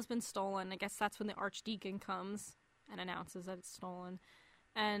the bell has been stolen. I guess that's when the archdeacon comes and announces that it's stolen.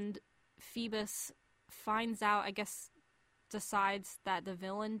 And Phoebus finds out, I guess, decides that the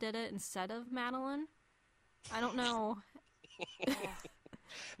villain did it instead of Madeline. I don't know.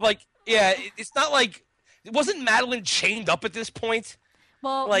 Like, yeah, it's not like... Wasn't Madeline chained up at this point?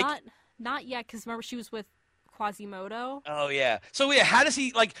 Well, Like- not yet, because remember she was with Quasimodo. Oh, yeah. So, yeah, how does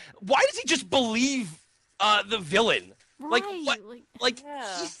he, like... Why does he just believe the villain? Like, Right. what? Like,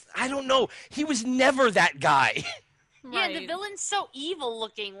 Yeah. I don't know. He was never that guy. Yeah, the Right. villain's so evil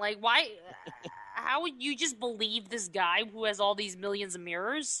looking. Like, why? How would you just believe this guy who has all these millions of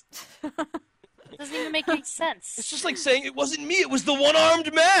mirrors? Doesn't even make any sense. It's just like saying, it wasn't me, it was the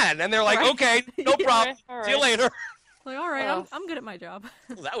one-armed man. And they're like, Right. okay, no problem. All right. See you later. Like, all right, I'm good at my job.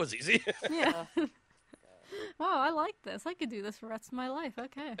 Well, that was easy. Yeah. Wow, I like this. I could do this for the rest of my life.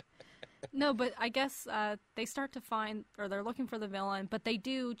 Okay. No, but I guess they start to find, or they're looking for the villain, but they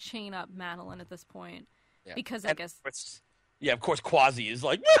do chain up Madeline at this point. Yeah. Because I And guess... yeah, of course, Quasi is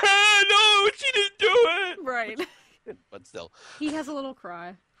like, no, she didn't do it. Right. But still. He has a little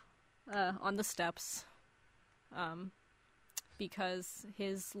cry on the steps because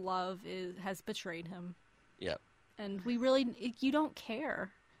his love has betrayed him. Yeah. And we really... You don't care.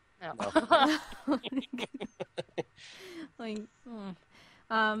 No. Like,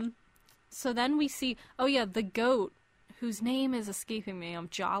 so then we see, oh yeah, the goat, whose name is escaping me,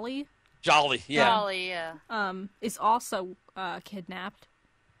 Jolly, Jolly, yeah. Golly, yeah. is also kidnapped,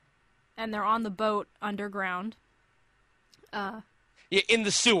 and they're on the boat underground. Yeah, in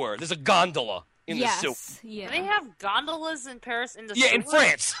the sewer. There's a gondola in the sewer. Yeah. Do they have gondolas in Paris in the Yeah, in sewer?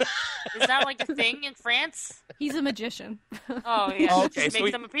 France. Is that like a thing in France? He's a magician. Oh, yeah. Oh, okay, Just so make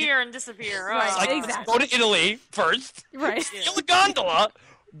he- them appear and disappear. Oh. Right, Like, exactly. let's go to Italy first, Right. steal the gondola,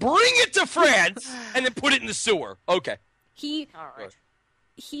 bring it to France, and then put it in the sewer. Okay. He All right.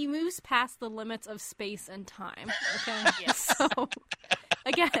 moves past the limits of space and time. Okay. Yes. So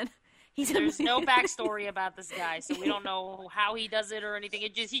again, he's There's no backstory about this guy, so we don't know how he does it or anything.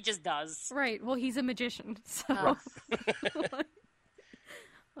 He just does. Right. Well, he's a magician. So. Oh.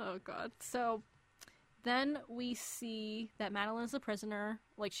 Oh God. So then we see that Madeline is a prisoner.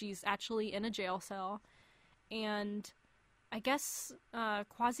 Like she's actually in a jail cell, and I guess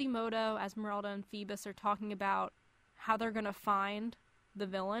Quasimodo, Esmeralda, and Phoebus are talking about how they're gonna find the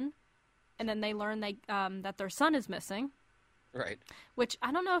villain, and then they learn that their son is missing. Right. Which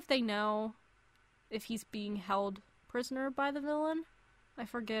I don't know if they know if he's being held prisoner by the villain. I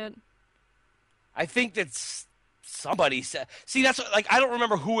forget. I think that's somebody said. See, that's what, like, I don't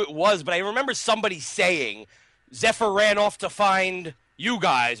remember who it was, but I remember somebody saying Zephyr ran off to find you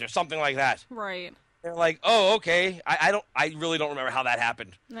guys or something like that. Right. They're like, oh, okay. I really don't remember how that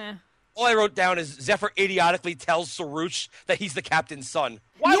happened. Nah. All I wrote down is Zephyr idiotically tells Sarouche that he's the captain's son.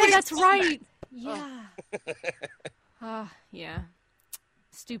 Why would Yeah, he that's do that? right. Yeah. Yeah.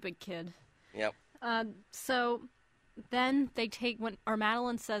 Stupid kid. Yep. So then they take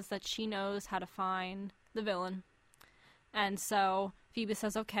Madeline says that she knows how to find the villain. And so Phoebus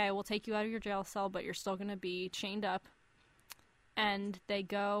says, okay, we'll take you out of your jail cell, but you're still going to be chained up. And they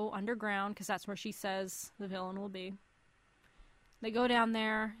go underground, because that's where she says the villain will be. They go down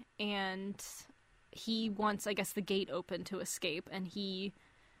there, and he wants, I guess, the gate open to escape, and he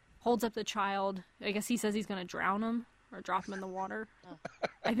holds up the child. I guess he says he's going to drown him, or drop him in the water.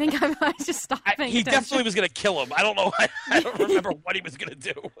 I think I just stopped paying He attention. definitely was going to kill him. I don't know. I don't remember what he was going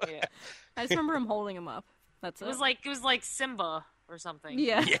to do. Yeah. I just remember him holding him up. That's it. It was like Simba or something.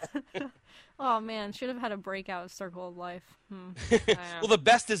 Yeah. Oh, man. Should have had a breakout of Circle of Life. I know. Well, the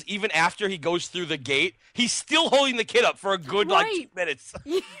best is even after he goes through the gate, he's still holding the kid up for a good, like, 2 Right. minutes.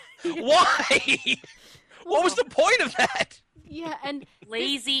 Why? What was the point of that? Yeah, and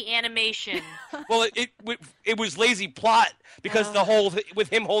Lazy animation. Well, it was lazy plot because the whole with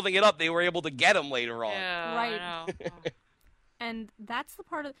him holding it up, they were able to get him later on. Yeah, Right. I know. and that's the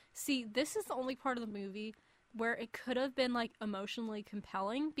part of... See, this is the only part of the movie where it could have been, like, emotionally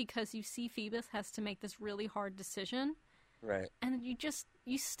compelling, because you see Phoebus has to make this really hard decision, Right. and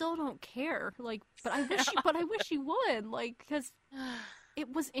you still don't care. Like, but I wish you would, like, because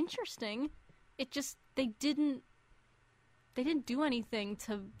it was interesting. It just, they didn't do anything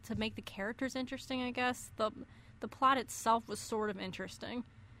to make the characters interesting, I guess. The plot itself was sort of interesting.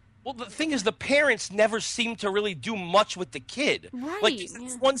 Well, the thing is, the parents never seem to really do much with the kid. Right, Like, yeah.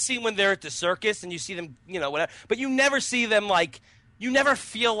 one scene when they're at the circus and you see them, whatever. But you never see them, like, you never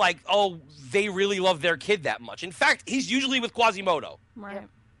feel like, oh, they really love their kid that much. In fact, he's usually with Quasimodo. Right.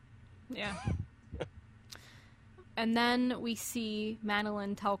 Yeah. And then we see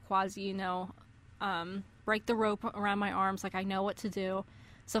Madeline tell Quasi, break the rope around my arms, like I know what to do.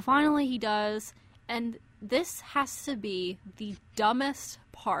 So finally he does, and this has to be the dumbest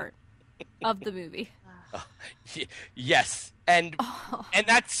part of the movie. Yes, and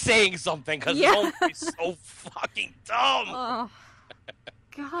that's saying something, because Yeah. the movie's so fucking dumb. Oh,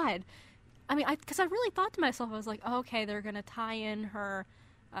 God. I mean, because I really thought to myself, I was like, oh, okay, they're going to tie in her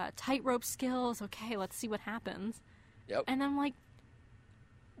tightrope skills. Okay, let's see what happens. Yep. And I'm like,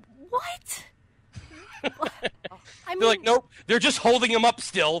 what? I mean, They're like, nope, they're just holding him up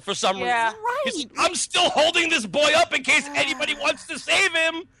still for some Yeah. reason. Right. He's like, I'm still holding this boy up in case anybody wants to save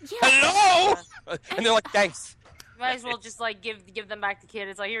him. Yeah. Hello? And they're like, thanks. Might as well just like give them back the kid.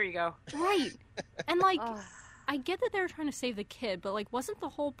 It's like, here you go. Right. And, like, Ugh. I get that they were trying to save the kid, but, like, wasn't the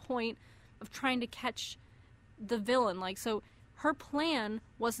whole point of trying to catch the villain? Like, so her plan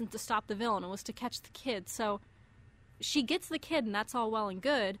wasn't to stop the villain, it was to catch the kid. So she gets the kid, and that's all well and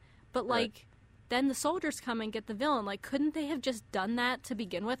good, but, like, Right. then the soldiers come and get the villain. Like, couldn't they have just done that to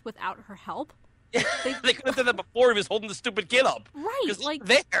begin with without her help? They could have done that before he was holding the stupid kid up. Right, 'Cause he's like-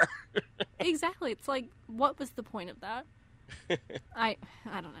 there. Exactly. It's like, what was the point of that? I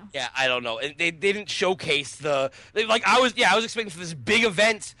don't know. Yeah, I don't know. And they didn't showcase I was expecting for this big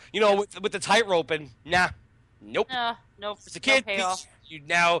event, with the tightrope, and nope. Nope. It's a kid. No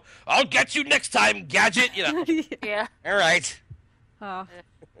payoff. I'll get you next time, Gadget. Yeah. All right. Oh.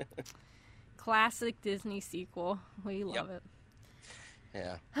 Classic Disney sequel. We love it.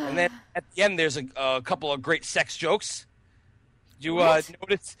 Yeah. And then at the end, there's a couple of great sex jokes. You What?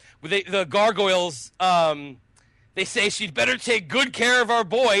 notice the gargoyles? They say she'd better take good care of our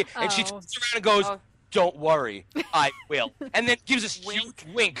boy, and she Oh. turns around and goes, Oh. "Don't worry, I will." And then gives this huge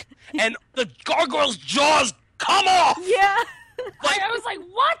wink, and the gargoyle's jaws come off. Yeah. I was like,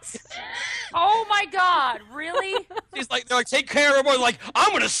 what? Oh my God! Really? They're like, take care of our boy. Like,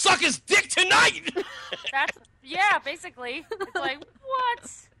 I'm gonna suck his dick tonight. Yeah, basically. It's like,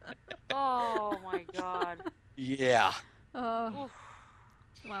 what? Oh my God. Yeah. Oof.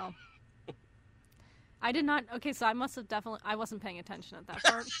 Well. I did not. Okay, so I must have I wasn't paying attention at that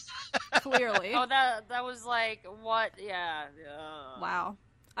part. Clearly. Oh, that was like, what? Yeah. Wow.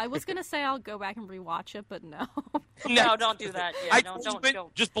 I was gonna say I'll go back and rewatch it, but no. No, don't do that. Yeah, I don't. told you,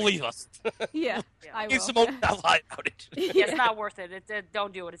 Don't. just believe us. Yeah, Yeah. I Give will. Simone that lie about it. Yeah, it's not worth it.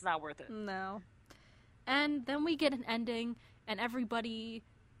 Don't do it. It's not worth it. No. And then we get an ending, and everybody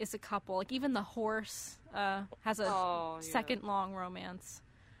is a couple. Like, even the horse has a Oh, yeah. second long romance.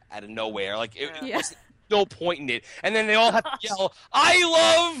 Out of nowhere, like Yeah. was no point in it. And then they all have to yell, "I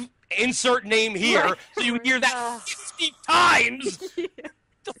love insert name here," Right. so you hear that 50 times.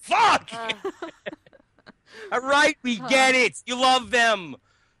 The fuck! All right, we get it. You love them.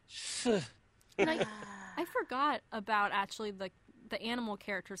 And I forgot about, actually, the animal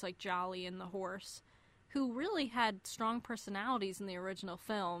characters like Jolly and the horse, who really had strong personalities in the original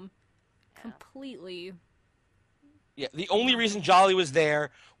film. Completely. Yeah, the only reason Jolly was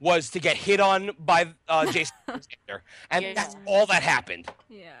there was to get hit on by Jason Alexander, and Yeah. that's all that happened.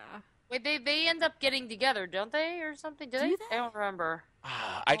 Yeah. Wait, they end up getting together, don't they, or something? Do they? Do they? I don't remember.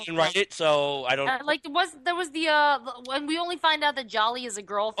 I didn't write it, so I don't. Like there was the when we only find out that Jolly is a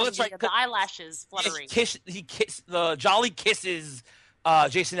girl from that's right, the eyelashes fluttering. Jolly kisses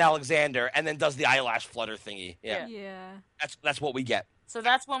Jason Alexander, and then does the eyelash flutter thingy. Yeah, Yeah. that's what we get. So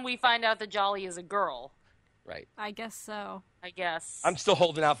that's when we find out that Jolly is a girl. Right. I guess so. I guess. I'm still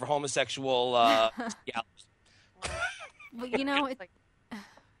holding out for homosexual. Yeah. But,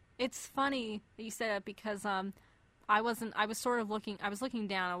 it's funny that you said that, because I was looking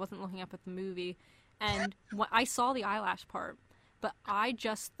down, I wasn't looking up at the movie, and I saw the eyelash part, but I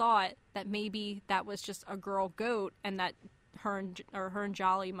just thought that maybe that was just a girl goat, and that her and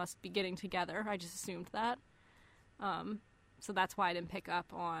Jolly must be getting together. I just assumed that. So that's why I didn't pick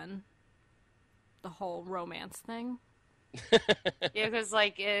up on the whole romance thing. Yeah, because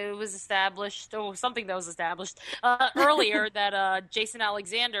it was established, something that was established earlier that Jason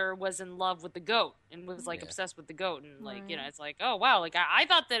Alexander was in love with the goat and was obsessed with the goat, and it's like, oh wow, like I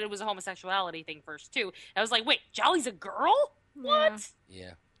thought that it was a homosexuality thing first too. I was like, wait, Jolly's a girl? What?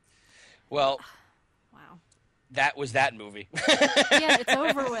 Yeah. Well, Wow. that was that movie. Yeah, it's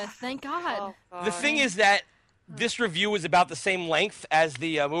over with. Thank God. Oh, God. The thing is that this review was about the same length as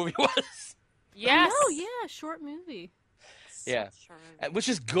the movie was. Yes. Oh, yeah, short movie. Yeah. Charming. Which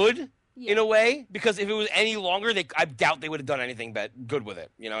is good Yeah. in a way, because if it was any longer, I doubt they would have done anything good with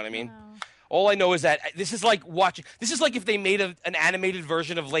it. You know what I mean? No. All I know is that this is like watching. This is like if they made an animated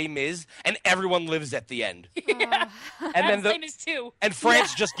version of Les Mis and everyone lives at the end, Yeah. and then Same as two. and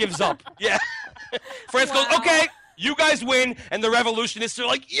France just gives up. Yeah, France goes, Wow. okay, you guys win, and the revolutionists are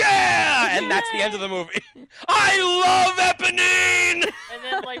like, yeah, and that's the end of the movie. I love Eponine. And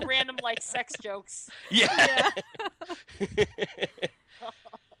then like random like sex jokes. Yeah.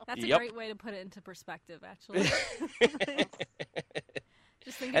 That's a Yep. great way to put it into perspective, actually.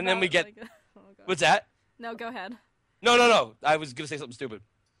 Just think And then about we it get- like, oh, God. What's that? No, go ahead. No. I was gonna say something stupid.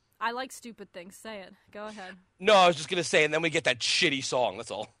 I like stupid things. Say it. Go ahead. No, I was just gonna say, and then we get that shitty song. That's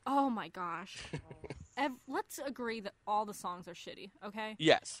all. Oh my gosh. Let's agree that all the songs are shitty, okay?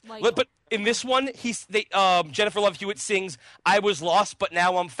 Yes, Like- but in this one, Jennifer Love Hewitt sings "I was lost, but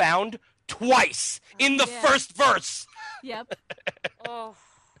now I'm found" twice in the Yeah. first verse. Yep. Oh.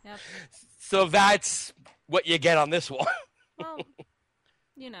 Yep. So that's what you get on this one. Well,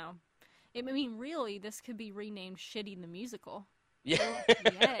 you know. I mean, really, this could be renamed Shitty the Musical. Yeah,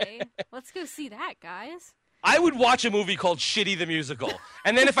 Yay. Let's go see that, guys. I would watch a movie called "Shitty the Musical,"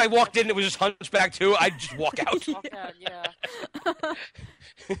 and then if I walked in and it was just Hunchback 2, I'd just walk out. Walk out, yeah.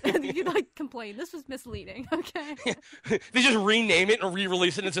 And you'd like complain, this was misleading, okay? They just rename it and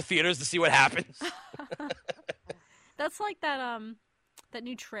re-release it into theaters to see what happens. That's like that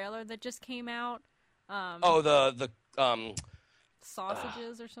new trailer that just came out. Oh, the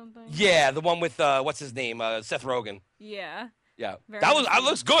Sausages or something. yeah, the one with what's his name, Seth Rogen. Yeah. Yeah, Very that misleading.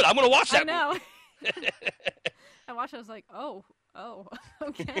 looks good. I'm gonna watch that. I know. I watched it, I was like, oh,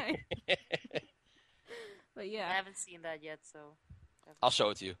 okay. But I yeah, haven't seen that yet, so. I'll show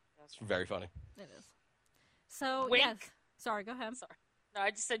it to you. It's very funny. it is. So, Wink. yes. Sorry, go ahead. Sorry. No,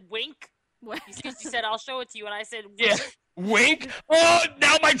 I just said wink. What? You said I'll show it to you, and I said wink. Yeah. Wink. Oh,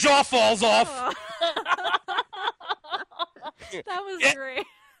 now my jaw falls off. That was Yeah. great.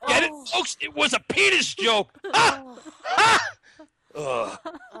 Get it, folks? It was a penis joke. Ah! Ah! Ugh.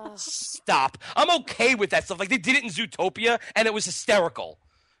 Stop. I'm okay with that stuff. Like they did it in Zootopia, and it was hysterical.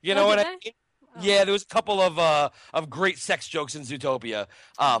 You know Oh, what did I mean? they? Yeah, there was a couple of great sex jokes in Zootopia,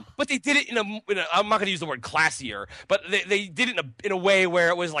 but they did it in a I'm not going to use the word classier, but they did it in a way where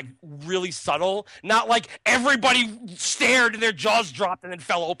it was like really subtle, not like everybody stared and their jaws dropped and then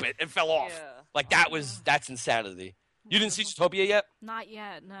fell open and fell off. Yeah. Like that's insanity. You didn't see Zootopia yet? Not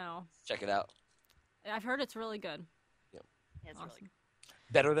yet, no. Check it out. I've heard it's really good. Yeah, it's Awesome. really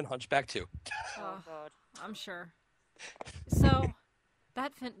good. Better than Hunchback 2. Oh, God. I'm sure. So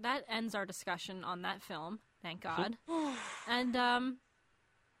that ends our discussion on that film. Thank God. And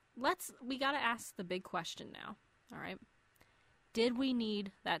we got to ask the big question now. All right. Did we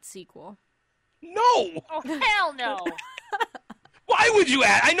need that sequel? No. Oh, hell no. Why would you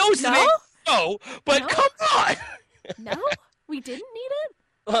add? I know it's the No? name. No, but No? come on. No, we didn't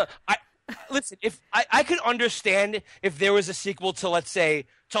need it. Listen, if I could understand if there was a sequel to, let's say,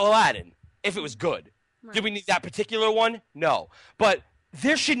 to Aladdin, if it was good. Right. Did we need that particular one? No. But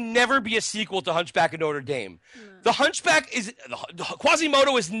there should never be a sequel to Hunchback of Notre Dame. The Hunchback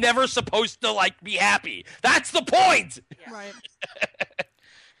Quasimodo is never supposed to like be happy. That's the point. Yeah. Right.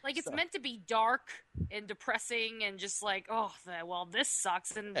 Like, it's meant to be dark and depressing and just like, oh, well, this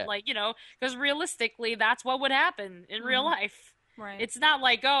sucks. And, Yeah. like, because realistically, that's what would happen in real life. Right. It's not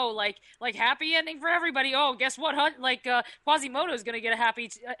like, oh, like happy ending for everybody. Oh, guess what? Quasimodo's going to get a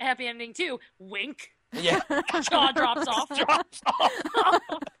happy ending, too. Wink. Yeah. Jaw drops off. Drops off.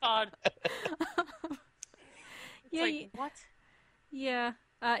 Oh, God. It's Yeah, like, what? Yeah,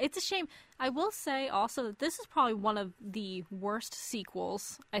 it's a shame. I will say also that this is probably one of the worst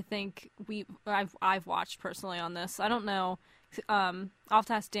sequels I think I've watched personally on this. I don't know. I'll have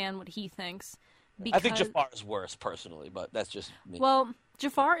to ask Dan what he thinks. I think Jafar is worse personally, but that's just me. Well,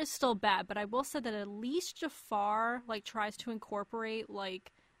 Jafar is still bad, but I will say that at least Jafar tries to incorporate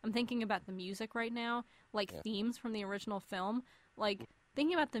I'm thinking about the music right now, themes from the original film.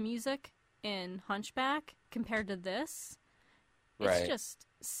 Thinking about the music in Hunchback compared to this, Right. it's just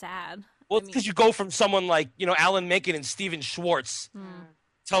sad. Well, I it's mean- because you go from someone like, Alan Menken and Steven Schwartz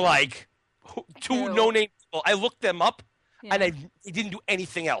to two Ew. no-name people. I looked them up, Yeah. and they didn't do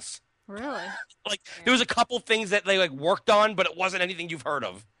anything else. Really? There was a couple things that they worked on, but it wasn't anything you've heard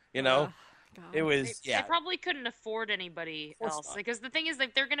of. God. It was They probably couldn't afford anybody course else not. because the thing is,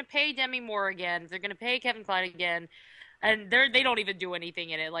 they're going to pay Demi Moore again, they're going to pay Kevin Kline again, and they don't even do anything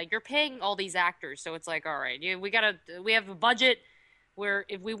in it. You're paying all these actors, so it's like, all right, we have a budget where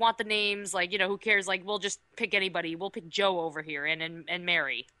if we want the names, who cares? We'll just pick anybody. We'll pick Joe over here and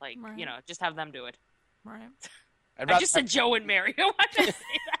Mary, Right. just have them do it. Right. I'd I just said Joe and Mario. Why did I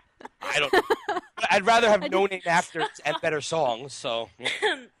say that? I don't. I'd rather have no-name actors and better songs. So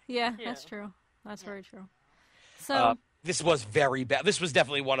Yeah, Yeah. that's true. That's very true. So, this was very bad. This was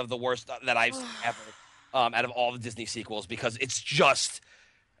definitely one of the worst that I've seen ever out of all the Disney sequels because it's just.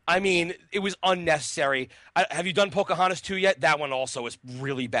 I mean, it was unnecessary. Have you done Pocahontas 2 yet? That one also is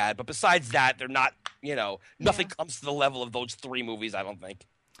really bad. But besides that, they're not. Nothing comes to the level of those 3 movies. I don't think.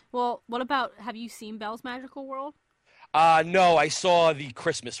 well, what about, have you seen Belle's Magical World? No, I saw the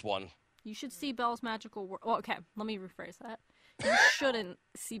Christmas one. You should see Belle's Magical World. Well, okay, let me rephrase that. You shouldn't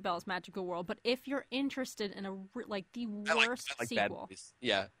see Belle's Magical World, but if you're interested in the worst I like bad sequel, movies.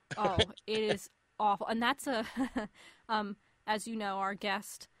 Yeah. oh, it is awful. And that's as you know, our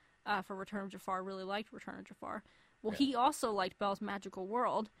guest for Return of Jafar really liked Return of Jafar. Well, he also liked Belle's Magical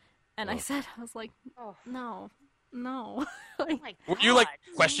World, and I was like, no. Oh Like, my Were you like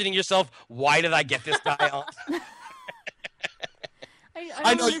God. questioning yourself? Why did I get this guy on? I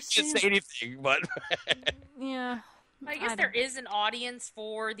don't know you understand. can't say anything, but Yeah. I guess I there don't- is an audience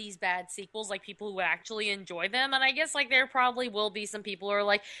for these bad sequels, like people who actually enjoy them, and I guess like there probably will be some people who are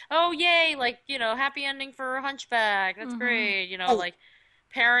like, "Oh, yay! Like happy ending for Hunchback. That's great." Like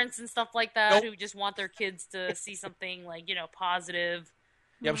parents and stuff like that who just want their kids to see something like positive.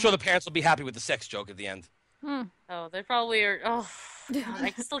 yeah, I'm sure the parents will be happy with the sex joke at the end. Oh, they probably are. Oh, God, I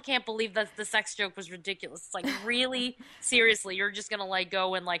still can't believe that the sex joke was ridiculous. It's like, really, seriously, you're just gonna like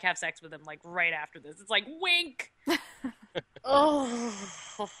go and like have sex with him like right after this? It's like wink. Oh,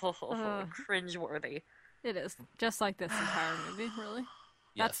 cringeworthy. It is just like this entire movie, really.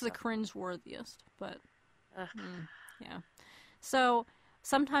 That's the cringe-worthiest, but yeah. So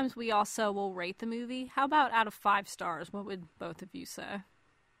sometimes we also will rate the movie. How about out of 5 stars? What would both of you say?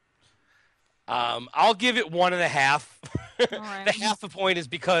 I'll give it 1.5. All right. The half a point is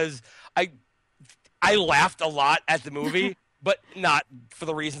because I laughed a lot at the movie, but not for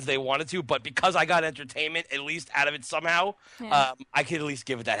the reasons they wanted to, but because I got entertainment at least out of it somehow. Yeah. I could at least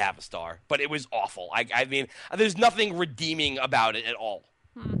give it that half a star. But it was awful. I mean, there's nothing redeeming about it at all.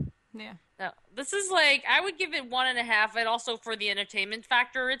 Yeah. No, this is like I would give it 1.5, and also for the entertainment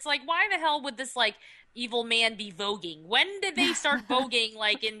factor. It's like, why the hell would this like evil man be voguing? When did they start voguing?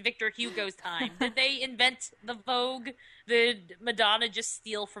 Like in Victor Hugo's time? Did they invent the Vogue? Did Madonna just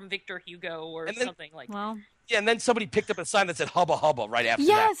steal from Victor Hugo or And then- something like? Well, Yeah, and then somebody picked up a sign that said "Hubba Hubba" right after that.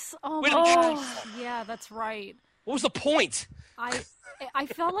 yes. Oh, Where my did that gosh. Yeah, that's right. What was the point? I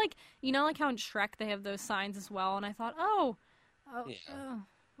felt like like how in Shrek they have those signs as well, and I thought, okay.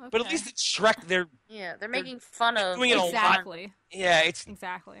 But at least in Shrek, they're Yeah, they're making fun of doing it a lot. exactly. yeah, it's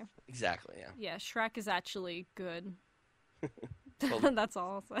Exactly. exactly yeah. Yeah, Shrek is actually good. Well- That's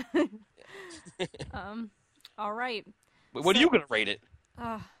all I'll say. All right. What are you gonna rate it?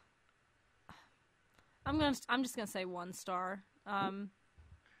 I'm just gonna say 1 star.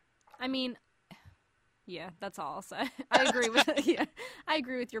 I mean, yeah, that's all I'll say. I agree with I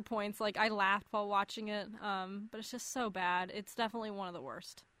agree with your points. Like I laughed while watching it, but it's just so bad. It's definitely one of the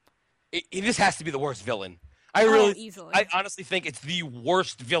worst. This has to be the worst villain. Easily. I honestly think it's the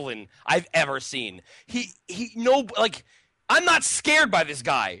worst villain I've ever seen. I'm not scared by this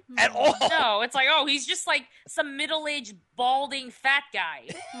guy at all. No, it's like, oh, he's just like some middle-aged, balding, fat guy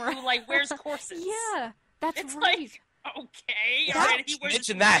who like wears corsets. Yeah, that's It's right. like, okay, How all right, did he you wears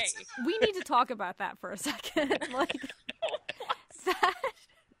mention it that? today. We need to talk about that for a second. Like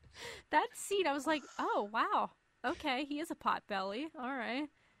that scene, I was like, oh wow, okay, he is a pot belly, all right,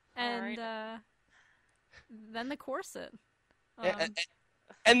 and then the corset.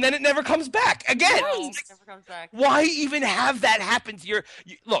 And then it never comes back again. Right. It's like, Never comes back. why even have that happen to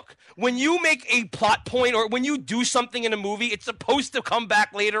look, when you make a plot point or when you do something in a movie, it's supposed to come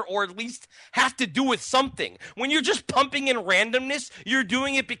back later or at least have to do with something. When you're just pumping in randomness, you're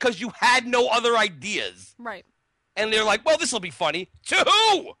doing it because you had no other ideas. Right, And they're like, well, this will be funny. To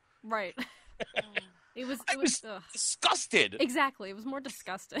who? right. It was ugh. Disgusted. Exactly. It was more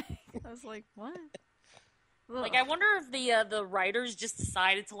disgusting. I was like, what? Like, I wonder if the writers just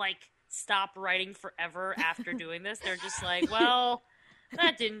decided to like stop writing forever after doing this. They're just like, well,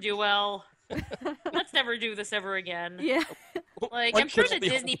 that didn't do well. Let's never do this ever again. Yeah. Like, One I'm sure kid that will be-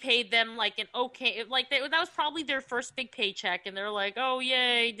 Disney paid them like an okay, like that was probably their first big paycheck, and they're like, oh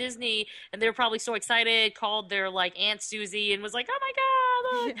yay, Disney, and they were probably so excited, called their like Aunt Susie and was like, oh my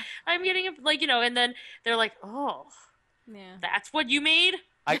god, look, I'm getting a, like and then they're like, oh, Yeah. that's what you made?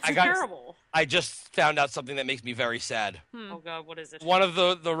 I That's got- terrible. I just found out something that makes me very sad. Oh god, what is it? One of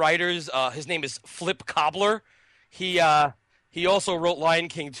the writers, his name is Flip Cobbler. He also wrote Lion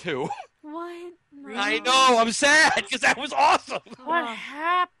King 2. What? No. I know, I'm sad because that was awesome. What Oh.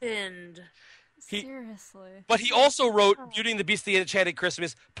 happened? Seriously. But he also wrote Beauty and the Beast, The Enchanted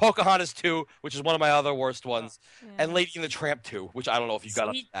Christmas, Pocahontas 2, which is one of my other worst ones, and Lady and the Tramp 2, which I don't know if you got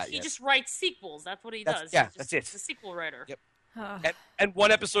up to that yet. He just writes sequels. That's what he does. Yeah, that's it. He's a sequel writer. Yep. And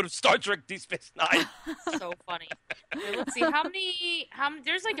one episode of Star Trek Deep Space Nine. So funny. Wait, let's see. How many?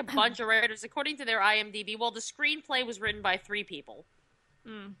 There's like a bunch of writers. According to their IMDb, well, the screenplay was written by 3 people.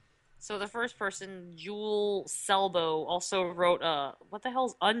 So the first person, Jewel Selbo, also wrote what the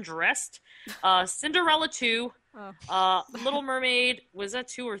hell's Undressed? Cinderella 2, Little Mermaid. Was that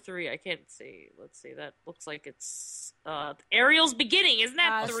 2 or 3? I can't see. Let's see. That looks like it's Ariel's Beginning. Isn't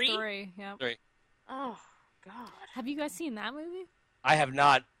that 3? 3, yeah. 3. Oh God. Have you guys seen that movie? I have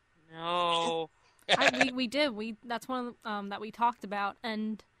not. No. We did. That's one that we talked about,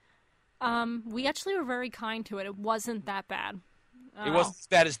 and we actually were very kind to it. It wasn't that bad. It wasn't as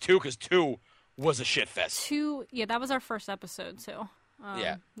bad as 2, because 2 was a shit fest. 2, yeah, that was our first episode, so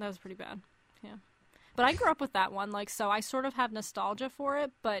yeah, that was pretty bad. Yeah, but I grew up with that one, so I sort of have nostalgia for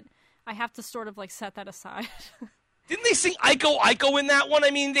it, but I have to sort of set that aside. Didn't they sing "Iko Iko" in that one?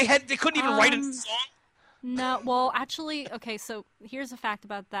 I mean, they couldn't even write a song. No, well, actually, okay, so here's a fact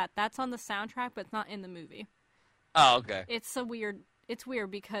about that. That's on the soundtrack, but it's not in the movie. Oh, okay. It's weird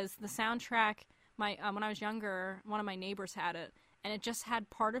because the soundtrack, when I was younger, one of my neighbors had it, and it just had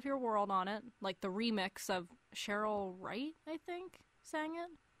Part of Your World on it, like the remix of Cheryl Wright, I think, sang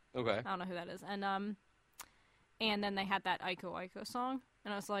it. Okay. I don't know who that is. And then they had that Iko Iko song,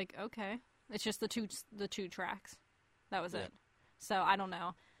 and I was like, okay. It's just the two tracks. That was it. So I don't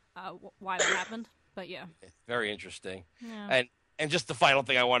know why that happened. But yeah, very interesting. Yeah. And just the final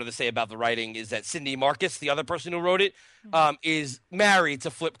thing I wanted to say about the writing is that Cindy Marcus, the other person who wrote it, is married to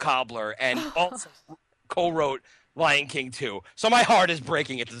Flip Cobbler and also co-wrote Lion King 2. So my heart is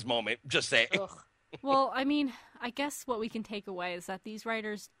breaking at this moment. Just saying. Well, I mean, I guess what we can take away is that these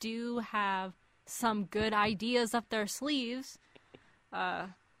writers do have some good ideas up their sleeves.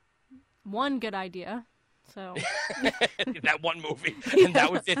 One good idea. So that one movie, and that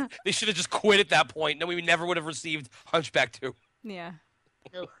was it. They should have just quit at that point. Then we never would have received Hunchback 2. Yeah.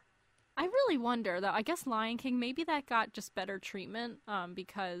 I really wonder, though. I guess Lion King, maybe that got just better treatment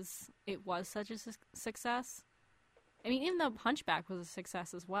because it was such a success. I mean, even though Hunchback was a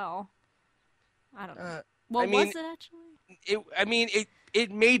success as well. I don't know. Well, was it actually?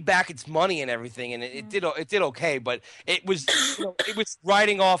 It made back its money and everything, and it did okay. But it was it was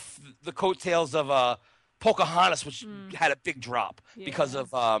riding off the coattails of Pocahontas, which had a big drop because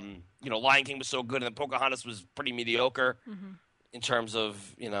of Lion King was so good, and then Pocahontas was pretty mediocre in terms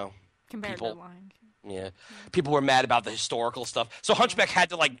of compared people. to Lion King. Yeah, people were mad about the historical stuff. So Hunchback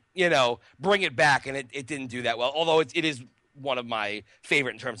had to bring it back, and it didn't do that well. Although it is one of my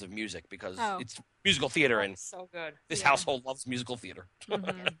favorite in terms of music because it's musical theater, and so good. This household loves musical theater.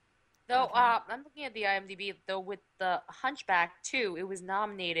 Though I'm looking at the IMDb, though with the Hunchback 2, it was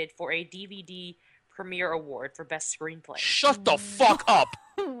nominated for a DVD Premiere Award for Best Screenplay. Shut the fuck up!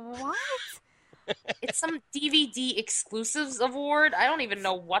 What? It's some DVD Exclusives Award. I don't even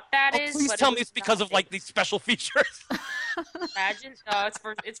know what that is. Please but tell me it's because of these special features. Imagine. No,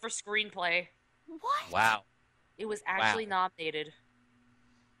 it's for screenplay. What? Wow. It was actually nominated.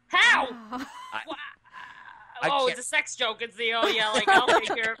 How? It's a sex joke. It's I'll take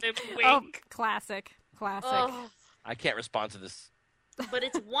care of it. Wait. Oh, classic. I can't respond to this. But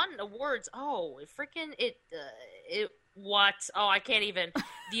it's won awards. Oh, freaking it! What? Oh, I can't even.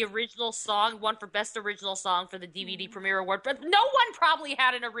 The original song won for Best Original Song for the DVD Premiere Award, but no one probably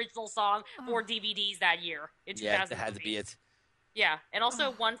had an original song for DVDs that year in 2003. Yeah, that had to be it. Yeah, and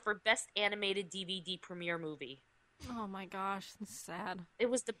also won for Best Animated DVD Premiere Movie. Oh my gosh, that's sad.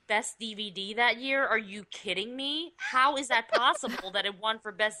 It was the best DVD that year? Are you kidding me? How is that possible that it won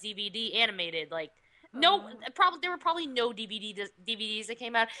for Best DVD Animated? No, there were probably no DVDs that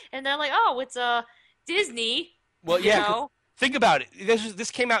came out, and they're like, oh, it's Disney. Well, yeah. Think about it.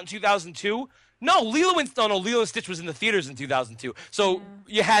 This came out in 2002. No, Lilo and Stitch was in the theaters in 2002. So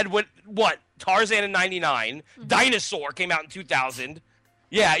you had what? Tarzan in '99. Dinosaur came out in 2000.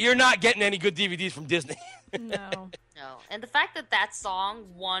 Yeah, you're not getting any good DVDs from Disney. No. And the fact that song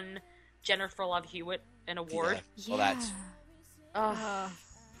won Jennifer Love Hewitt an award. Yeah. Well, that's.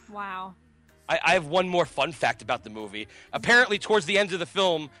 Wow. I have one more fun fact about the movie. Apparently, towards the end of the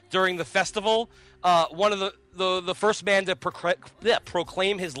film, during the festival, one of the first man to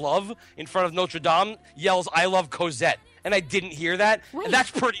proclaim his love in front of Notre Dame yells, "I love Cosette." And I didn't hear that. Wait. And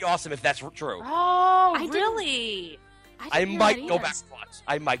that's pretty awesome if that's true. Oh, really? I might go back and watch.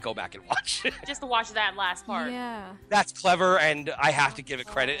 I might go back and watch it. Just to watch that last part. Yeah. That's clever, and I have to give it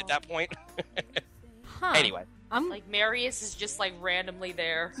credit at that point. Huh. Anyway. Marius is just randomly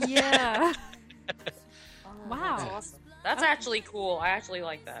there. Yeah. Wow. That's awesome. That's actually cool. I actually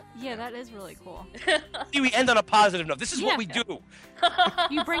like that. Yeah, that is really cool. See, we end on a positive note. This is what we do.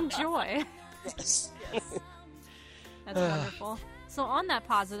 You bring joy. Yes. That's wonderful. So on that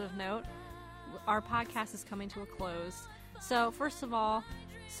positive note, our podcast is coming to a close. So first of all,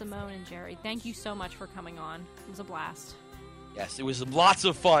 Simone and Jerry, thank you so much for coming on. It was a blast. Yes, it was lots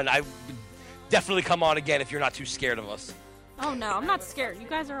of fun. I would definitely come on again if you're not too scared of us. Oh no, I'm not scared. You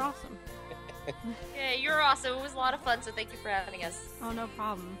guys are awesome. Yeah, you're awesome. It was a lot of fun, so thank you for having us. Oh, no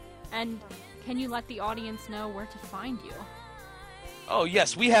problem. And can you let the audience know where to find you? Oh,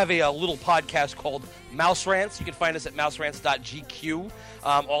 yes. We have a little podcast called Mouse Rants. You can find us at mouserants.gq.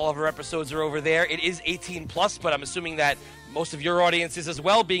 All of our episodes are over there. It is 18 plus, but I'm assuming that most of your audience is as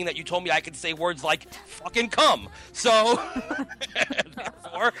well, being that you told me I could say words like fucking cum. So,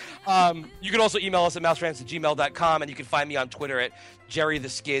 therefore, you can also email us at mouserants@gmail.com, and you can find me on Twitter at Jerry the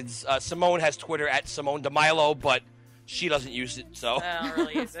Skids. Simone has Twitter at Simone DeMilo, but she doesn't use it, so. I don't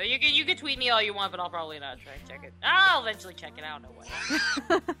really use it. You can tweet me all you want, but I'll probably not try to check it. I'll eventually check it out. No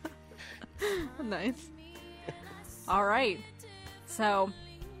way. Nice. All right. So,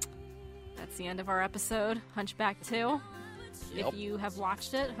 that's the end of our episode, Hunchback 2. Yep. If you have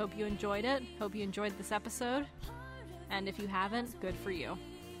watched it, hope you enjoyed it. Hope you enjoyed this episode. And if you haven't, good for you.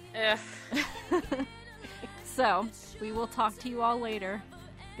 So, we will talk to you all later.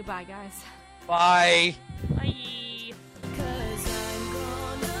 Goodbye, guys. Bye. Bye.